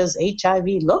what does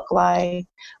HIV look like,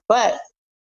 but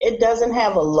it doesn't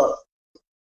have a look.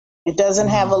 It doesn't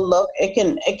have a look. It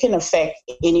can affect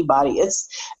anybody. It's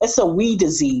a we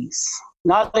disease,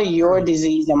 not a your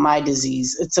disease or my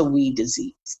disease. It's a we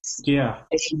disease. Yeah,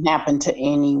 it can happen to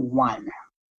anyone.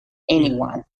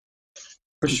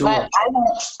 For sure. But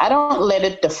I don't let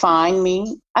it define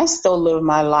me. I still live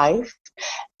my life.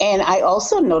 And I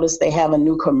also noticed they have a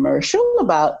new commercial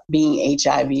about being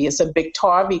HIV. It's a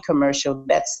Biktarvy commercial.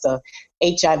 That's the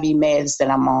HIV meds that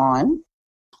I'm on.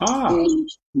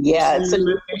 Yeah, it's a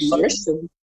new commercial.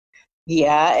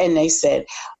 Yeah, and they said,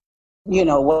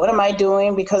 what am I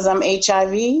doing because I'm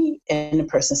HIV? And the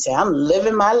person said, I'm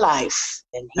living my life.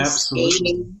 And he's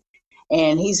skating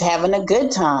and he's having a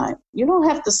good time. You don't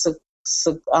have to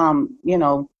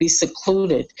be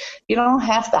secluded. You don't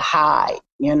have to hide,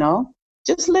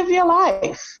 Just live your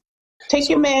life. Take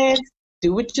your meds.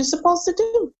 Do what you're supposed to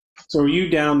do. So are you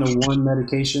down to one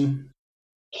medication?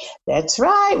 That's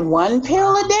right. One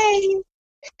pill a day.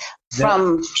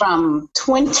 From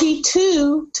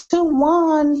 22 to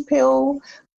one pill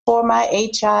for my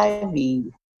HIV.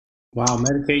 Wow,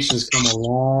 medication's come a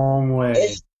long way.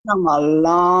 It's come a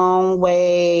long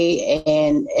way,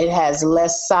 and it has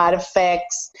less side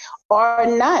effects or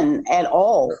none at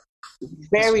all.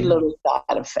 Very little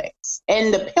side effects.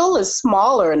 And the pill is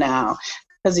smaller now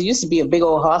because it used to be a big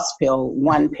old hospital,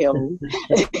 one pill.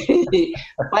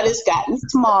 But it's gotten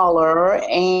smaller.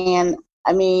 And,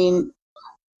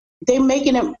 they're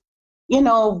making it,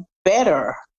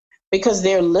 better because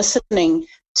they're listening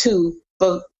to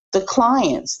the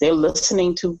clients. They're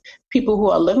listening to people who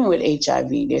are living with HIV.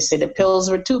 They said the pills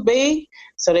were too big,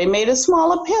 so they made a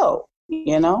smaller pill. Is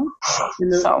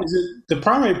it the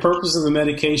primary purpose of the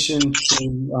medication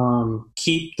to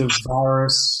keep the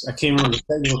virus? I can't remember the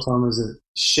technical term. Is it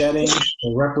shedding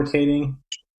or replicating?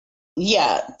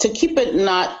 Yeah, to keep it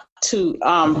not to,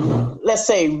 let's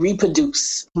say,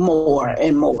 reproduce more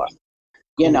and more.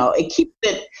 It keeps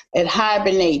it, it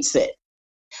hibernates it.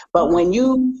 But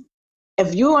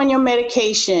if you're on your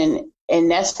medication, and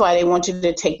that's why they want you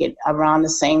to take it around the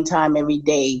same time every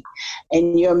day,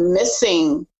 and you're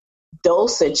missing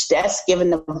dosage, that's giving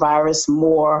the virus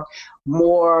more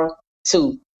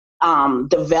to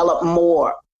develop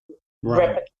more,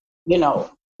 right.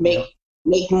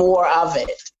 Make more of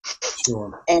it.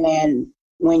 Sure. And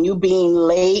when you're being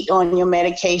late on your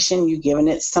medication, you're giving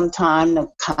it some time to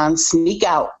kind of sneak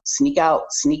out.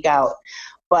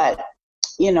 But,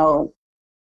 you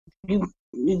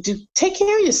do take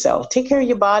care of yourself. Take care of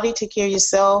your body. Take care of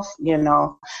yourself,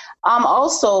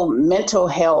 Also, mental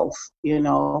health,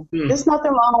 There's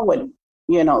nothing wrong with,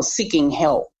 seeking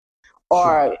help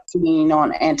or being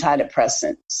on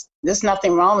antidepressants. There's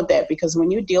nothing wrong with that because when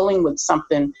you're dealing with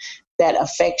something that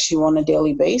affects you on a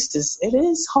daily basis, it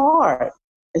is hard.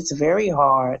 It's very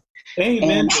hard.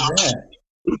 Amen to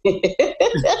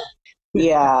that.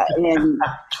 Yeah. And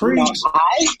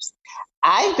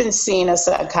I've been seeing a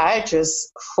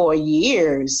psychiatrist for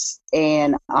years,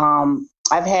 and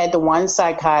I've had the one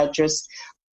psychiatrist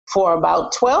for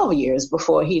about 12 years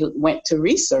before he went to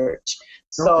research.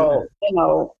 So,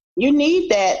 you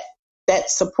need that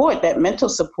support, that mental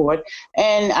support.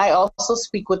 And I also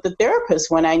speak with the therapist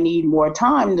when I need more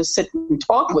time to sit and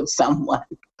talk with someone.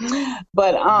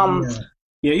 But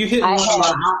you hit one of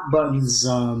my hot buttons.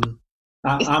 I'm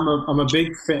a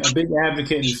big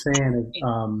advocate and fan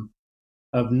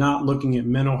of not looking at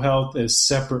mental health as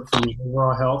separate from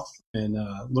overall health, and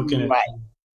looking at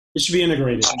it should be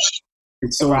integrated.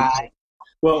 It's so right.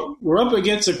 Well, we're up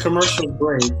against a commercial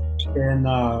break, and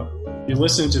you're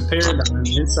listening to Paradigm,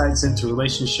 Insights into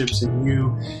Relationships and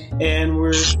You, and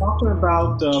we're talking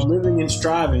about living and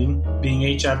striving,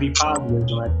 being HIV positive.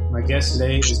 My guest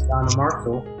today is Donna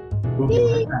Marshall. We'll be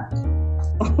right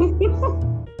back.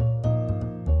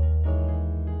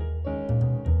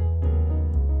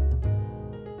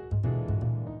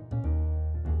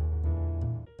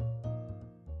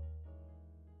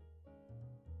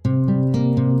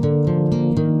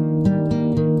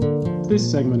 This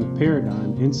segment of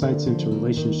Paradigm, Insights into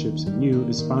Relationships and You,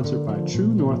 is sponsored by True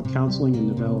North Counseling and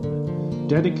Development,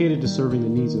 dedicated to serving the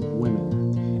needs of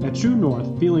women. At True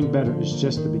North, feeling better is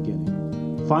just the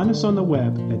beginning. Find us on the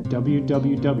web at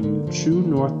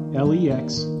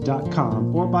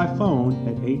www.truenorthlex.com or by phone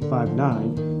at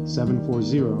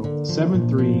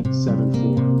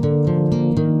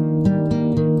 859-740-7374.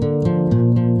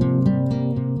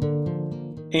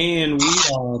 And we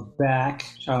are back.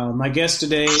 My guest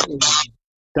today is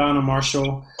Donna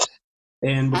Marshall.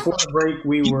 And before the break, I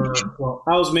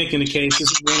was making a case.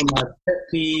 This is one of my pet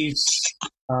peeves.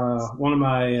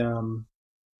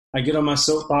 I get on my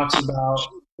soapbox about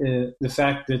the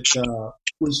fact that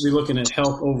we should be looking at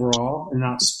health overall and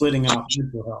not splitting out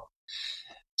mental health.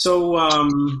 So,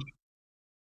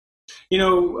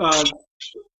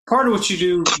 part of what you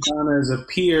do, Donna, as a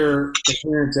peer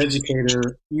adherence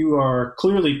educator, you are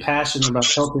clearly passionate about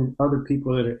helping other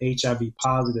people that are HIV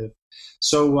positive.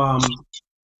 So,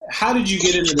 how did you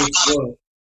get into this work?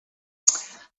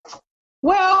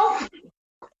 Well,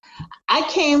 I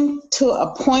came to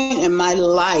a point in my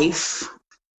life,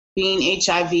 being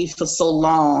HIV for so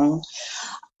long,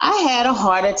 I had a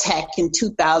heart attack in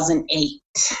 2008.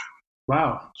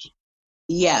 Wow.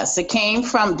 Yes,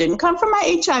 didn't come from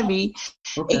my HIV.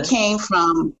 Okay. It came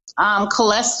from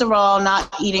cholesterol,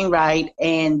 not eating right,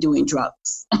 and doing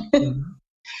drugs. Mm-hmm.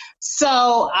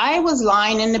 So I was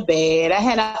lying in the bed. I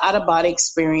had an out-of-body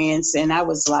experience, and I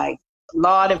was like,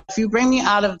 Lord, if you bring me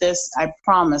out of this, I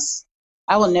promise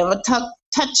I will never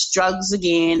touch drugs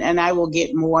again, and I will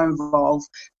be more involved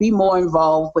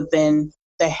within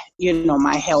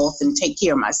my health and take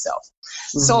care of myself.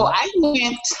 Mm-hmm. So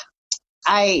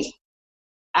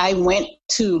I went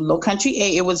to Low Country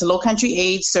Aid. It was Low Country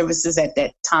Aid Services at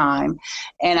that time,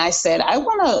 and I said I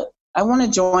want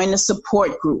to join the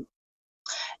support group.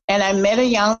 And I met a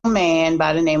young man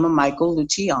by the name of Michael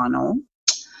Luciano,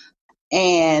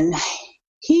 and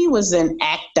he was an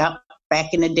ACT UP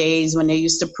back in the days when they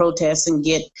used to protest and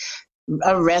get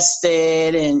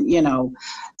arrested, and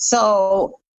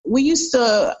so I used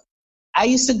to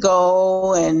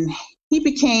go, and he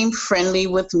became friendly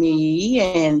with me,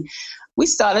 and we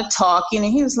started talking,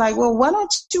 and he was like, well, why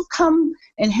don't you come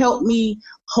and help me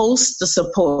host the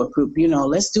support group?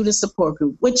 Let's do the support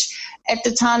group, which at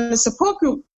the time, the support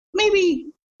group, maybe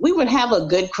we would have a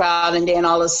good crowd, and then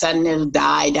all of a sudden it'll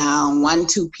die down,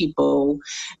 1-2 people.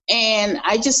 And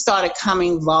I just started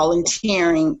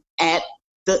volunteering at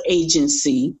the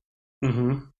agency.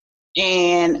 Mm-hmm.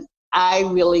 And I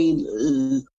really,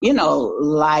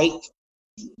 like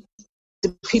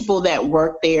the people that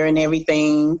work there and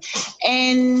everything.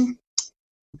 And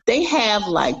they have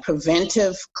like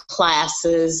preventive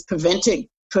classes,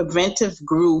 preventive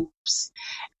groups,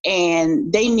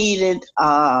 and they needed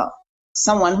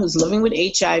someone who's living with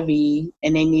HIV,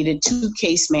 and they needed 2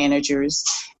 case managers.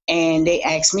 And they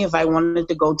asked me if I wanted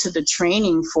to go to the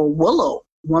training for Willow,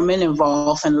 Women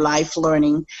Involved in Life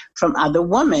Learning from Other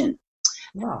Women.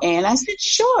 Wow. And I said,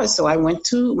 sure. So I went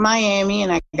to Miami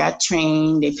and I got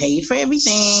trained. They paid for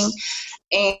everything.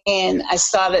 And I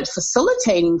started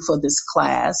facilitating for this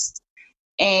class.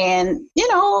 And,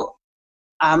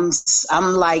 I'm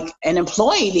like an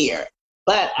employee there,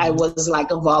 but I was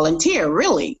like a volunteer,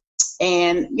 really.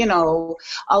 And, a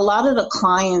lot of the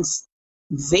clients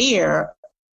there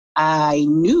I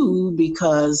knew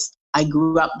because I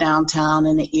grew up downtown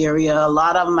in the area. A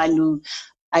lot of them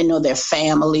I know their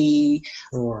family,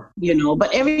 sure.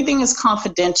 But everything is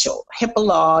confidential, HIPAA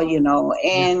law,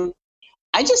 and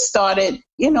I just started,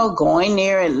 going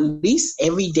there at least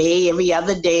every day, every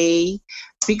other day,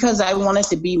 because I wanted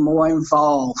to be more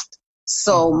involved.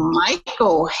 So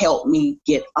Michael helped me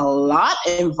get a lot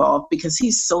involved because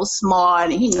he's so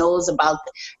smart and he knows about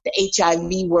the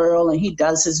HIV world and he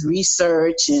does his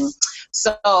research. And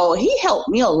so he helped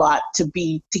me a lot to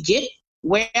get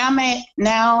where I'm at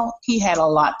now. He had a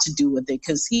lot to do with it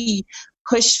because he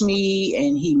pushed me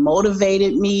and he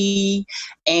motivated me,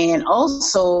 and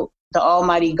also the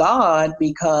Almighty God,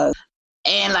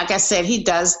 and like I said, he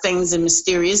does things in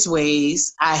mysterious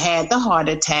ways. I had the heart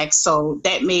attack, so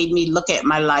that made me look at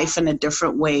my life in a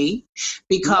different way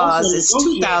because it's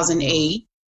 2008.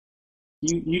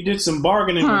 You did some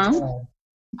bargaining.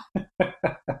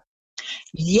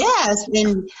 Yes,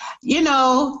 and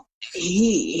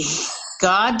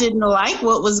God didn't like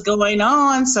what was going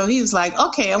on, so he was like,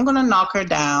 okay, I'm going to knock her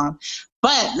down,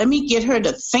 but let me get her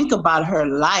to think about her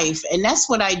life. And that's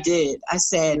what I did. I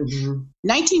said,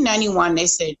 1991, they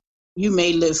said, you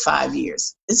may live 5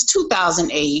 years. It's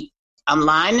 2008. I'm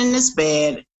lying in this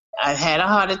bed. I had a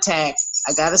heart attack.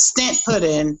 I got a stent put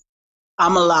in.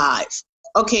 I'm alive.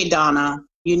 Okay, Donna,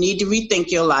 You need to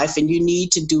rethink your life and you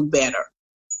need to do better.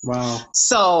 Wow.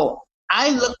 So I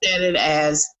looked at it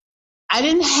as I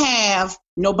didn't have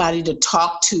nobody to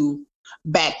talk to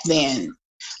back then.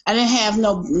 I didn't have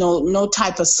no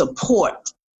type of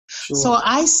support. Sure. So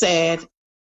I said,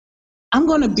 I'm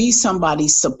going to be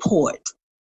somebody's support.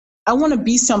 I want to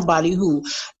be somebody who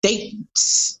they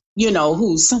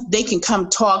can come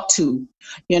talk to.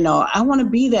 I want to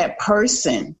be that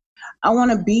person. I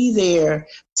want to be there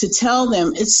to tell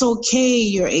them it's okay,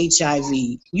 you're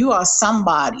HIV. You are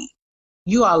somebody.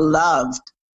 You are loved,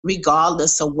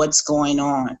 regardless of what's going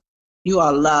on. You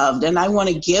are loved, and I want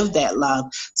to give that love.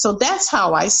 So that's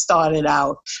how I started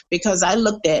out, because I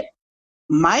looked at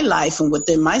my life and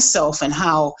within myself and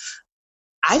how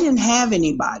I didn't have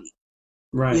anybody.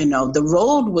 Right. The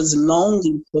road was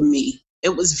lonely for me.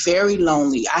 It was very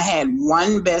lonely. I had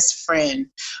one best friend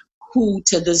who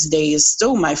to this day is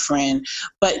still my friend,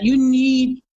 but you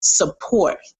need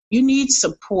support. You need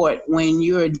support when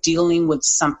you're dealing with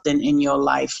something in your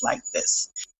life like this.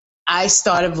 I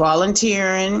started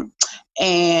volunteering,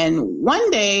 and one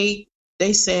day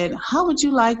they said, how would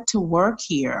you like to work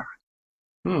here?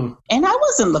 And I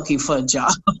wasn't looking for a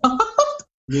job.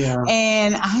 Yeah.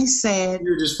 And I said,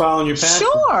 you're just following your passion.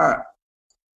 Sure.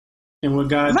 And what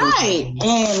God Right.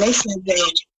 And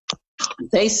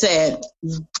they said,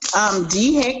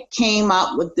 DHEC came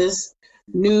up with this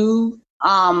new,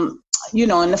 in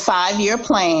the 5-year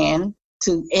plan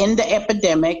to end the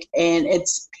epidemic, and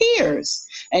it's peers.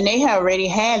 And they had already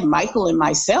had Michael and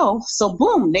myself. So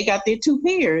boom, they got their 2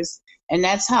 peers. And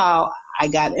that's how I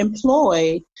got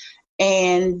employed.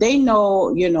 And they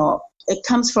know, it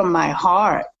comes from my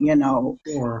heart,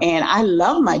 Sure. And I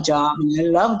love my job and I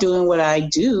love doing what I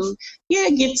do. Yeah,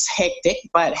 it gets hectic,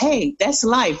 but hey, that's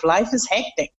life. Life is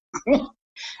hectic.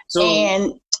 So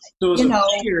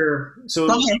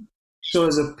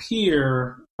as a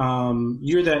peer,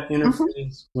 you're that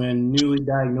interface when newly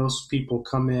diagnosed people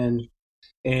come in,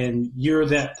 and you're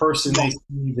that person they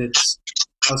see that's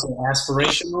also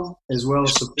aspirational as well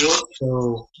as support.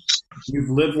 So you've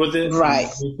lived with it, right?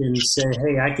 You can say,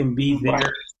 "Hey, I can be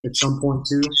there at some point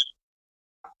too."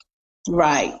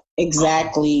 Right.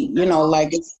 Exactly.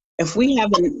 Like if we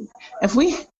have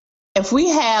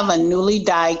a newly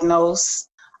diagnosed,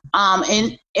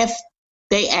 and if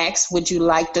they ask, would you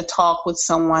like to talk with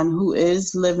someone who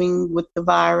is living with the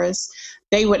virus?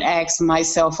 They would ask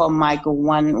myself or Michael,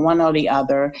 one or the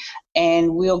other,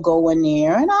 and we'll go in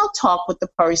there and I'll talk with the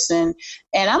person.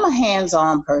 And I'm a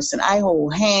hands-on person. I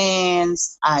hold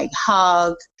hands, I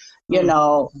hug,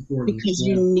 because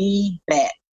you need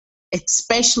that,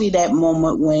 especially that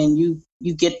moment when you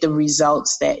get the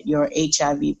results that you're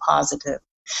HIV positive.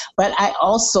 But I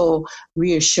also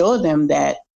reassure them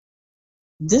that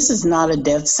this is not a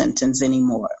death sentence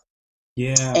anymore.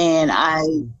 Yeah. And I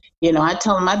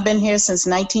tell them I've been here since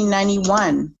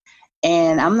 1991,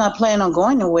 and I'm not planning on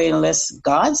going away unless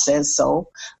God says so.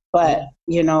 But,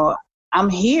 I'm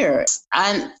here.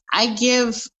 I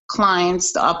give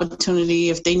clients the opportunity,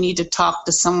 if they need to talk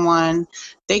to someone,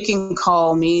 they can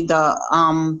call me. The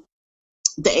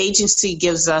agency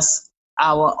gives us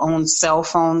our own cell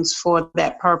phones for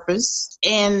that purpose.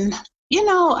 And,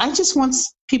 I just want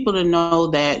people to know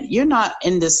that you're not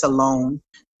in this alone.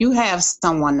 You have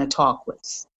someone to talk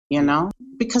with,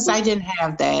 because I didn't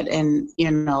have that. And,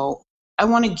 I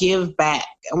want to give back.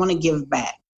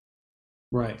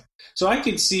 Right. So I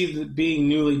could see that being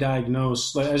newly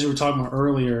diagnosed, as you were talking about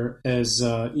earlier, as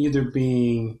either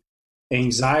being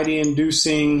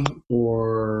anxiety-inducing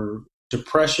or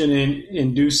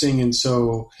depression-inducing. And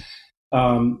so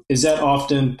is that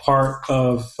often part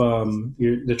of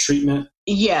the treatment?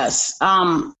 Yes.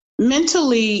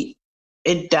 Mentally,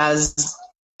 it does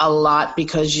a lot,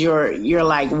 because you're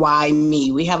like, why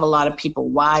me? We have a lot of people,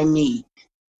 why me?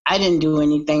 I didn't do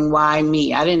anything. Why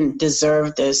me? I didn't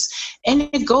deserve this. And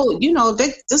it goes,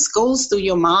 this goes through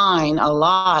your mind a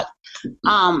lot.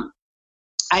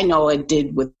 I know it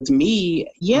did with me.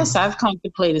 Yes, I've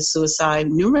contemplated suicide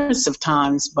numerous of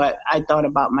times, but I thought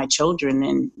about my children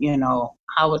and,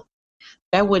 how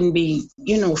that wouldn't be,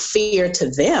 fair to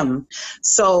them.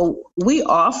 So we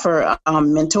offer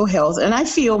mental health, and I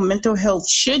feel mental health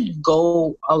should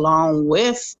go along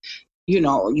with,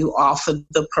 you offer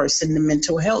the person the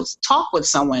mental health. Talk with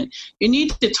someone. You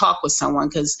need to talk with someone,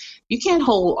 because you can't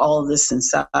hold all of this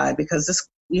inside, because it's,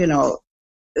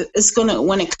 it's going to,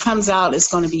 when it comes out, it's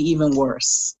going to be even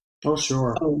worse. Oh,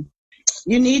 sure. So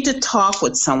you need to talk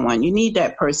with someone. You need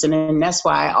that person. And that's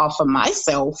why I offer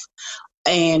myself.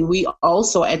 And we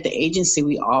also, at the agency,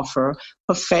 we offer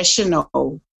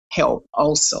professional help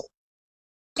also.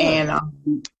 Good.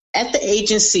 And at the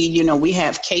agency, we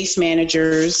have case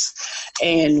managers,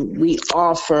 and we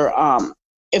offer,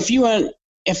 if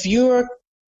you're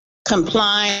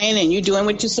complying and you're doing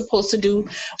what you're supposed to do,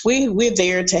 we're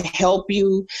there to help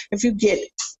you. If you get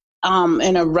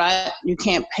in a rut, you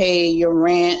can't pay your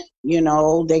rent,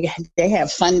 they have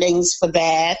fundings for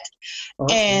that.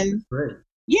 Okay, and great.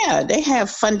 Yeah, they have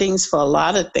fundings for a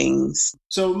lot of things.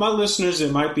 So my listeners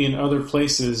that might be in other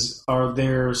places, are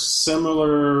there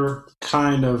similar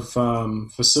kind of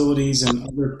facilities in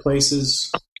other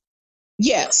places?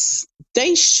 Yes,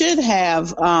 they should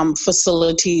have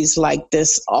facilities like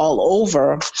this all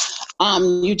over.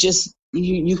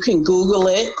 You can Google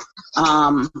it.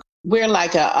 We're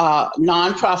like a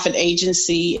nonprofit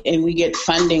agency, and we get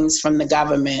fundings from the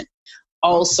government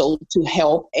also to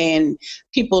help, and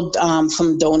people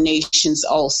from donations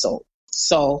also.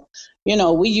 So,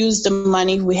 we use the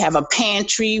money. We have a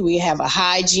pantry. We have a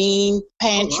hygiene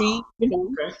pantry.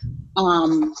 Okay.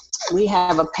 We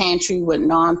have a pantry with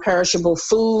non-perishable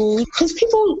food, because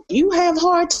you have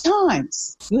hard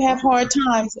times.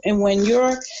 And when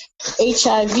you're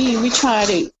HIV, we try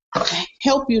to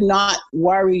help you not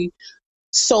worry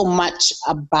so much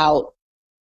about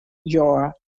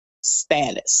your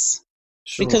status.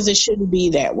 Sure. Because it shouldn't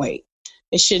be that way.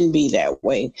 Years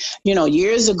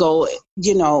ago,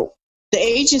 the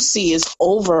agency is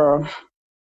over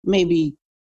maybe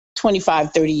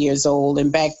 25, 30 years old.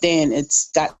 And back then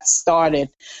it's got started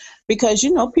because,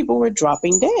 people were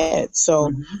dropping dead.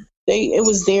 So it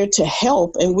was there to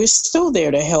help, and we're still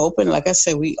there to help. And like I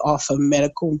said, we offer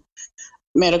medical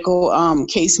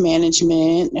case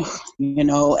management,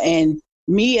 and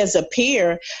me as a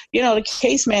peer, the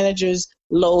case managers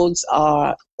loads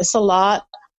it's a lot,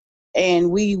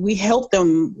 and we help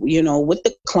them, with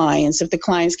the clients. If the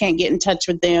clients can't get in touch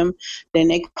with them, then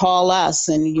they call us,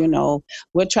 and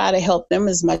we'll try to help them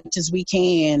as much as we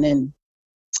can, and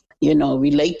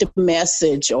relate the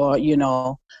message, or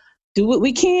do what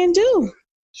we can do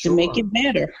to make it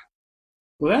better.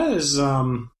 Well, that is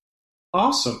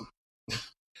awesome.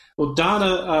 Well,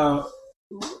 Donna,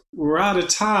 we're out of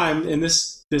time, and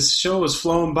this show has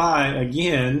flown by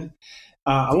again.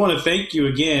 I want to thank you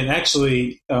again.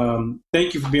 Actually,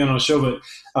 thank you for being on the show, but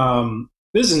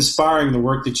this is inspiring, the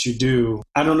work that you do.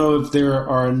 I don't know if there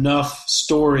are enough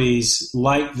stories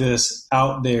like this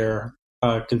out there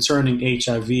concerning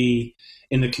HIV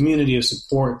in the community of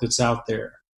support that's out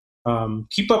there.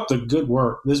 Keep up the good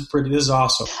work. This is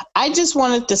awesome. I just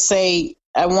wanted to say,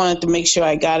 I wanted to make sure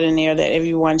I got in there that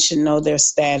everyone should know their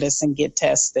status and get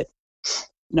tested,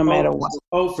 no matter what.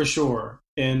 Oh, for sure.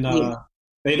 And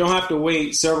they don't have to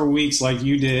wait several weeks like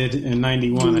you did in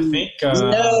 91. I think.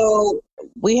 No,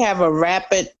 we have a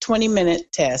rapid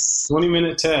 20-minute test.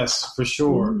 20-minute test, for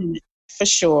sure. For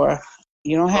sure.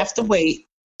 You don't have to wait.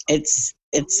 It's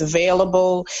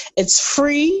available. It's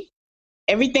free.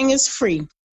 Everything is free.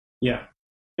 Yeah.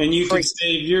 And you can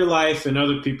save your life and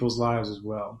other people's lives as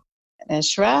well.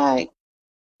 That's right.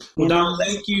 Well, Don,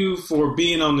 thank you for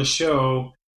being on the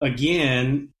show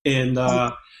again. And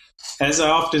as I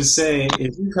often say,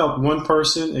 if you help one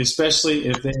person, especially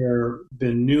if they are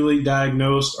been newly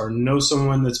diagnosed or know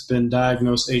someone that's been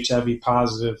diagnosed HIV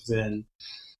positive, then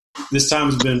this time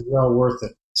has been well worth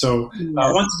it. So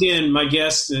once again, my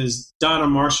guest is Donna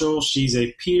Marshall. She's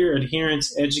a peer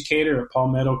adherence educator at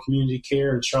Palmetto Community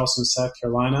Care in Charleston, South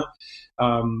Carolina.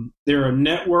 There are a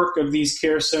network of these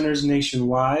care centers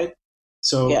nationwide.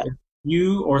 So if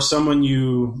you or someone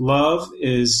you love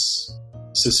is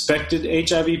suspected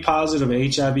HIV positive,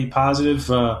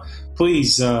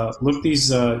 please look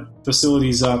these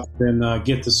facilities up and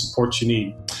get the support you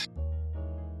need.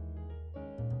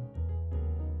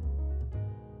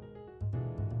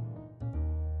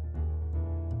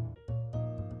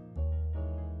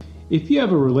 If you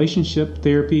have a relationship,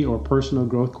 therapy, or personal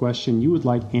growth question you would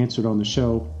like answered on the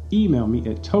show, email me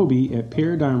at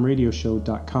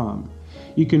toby@paradigmradioshow.com.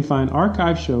 You can find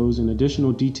archive shows and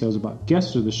additional details about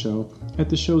guests of the show at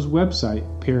the show's website,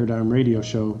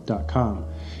 paradigmradioshow.com.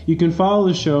 You can follow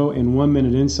the show and 1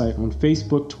 Minute Insight on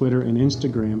Facebook, Twitter, and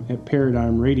Instagram at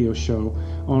Paradigm Radio Show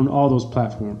on all those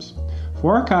platforms.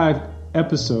 For archive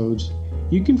episodes,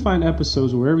 you can find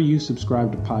episodes wherever you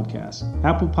subscribe to podcasts,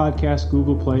 Apple Podcasts,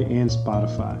 Google Play, and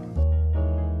Spotify.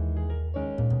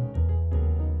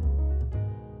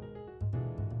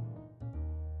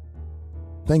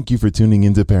 Thank you for tuning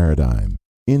into Paradigm,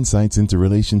 Insights into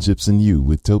Relationships and You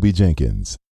with Toby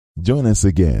Jenkins. Join us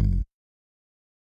again.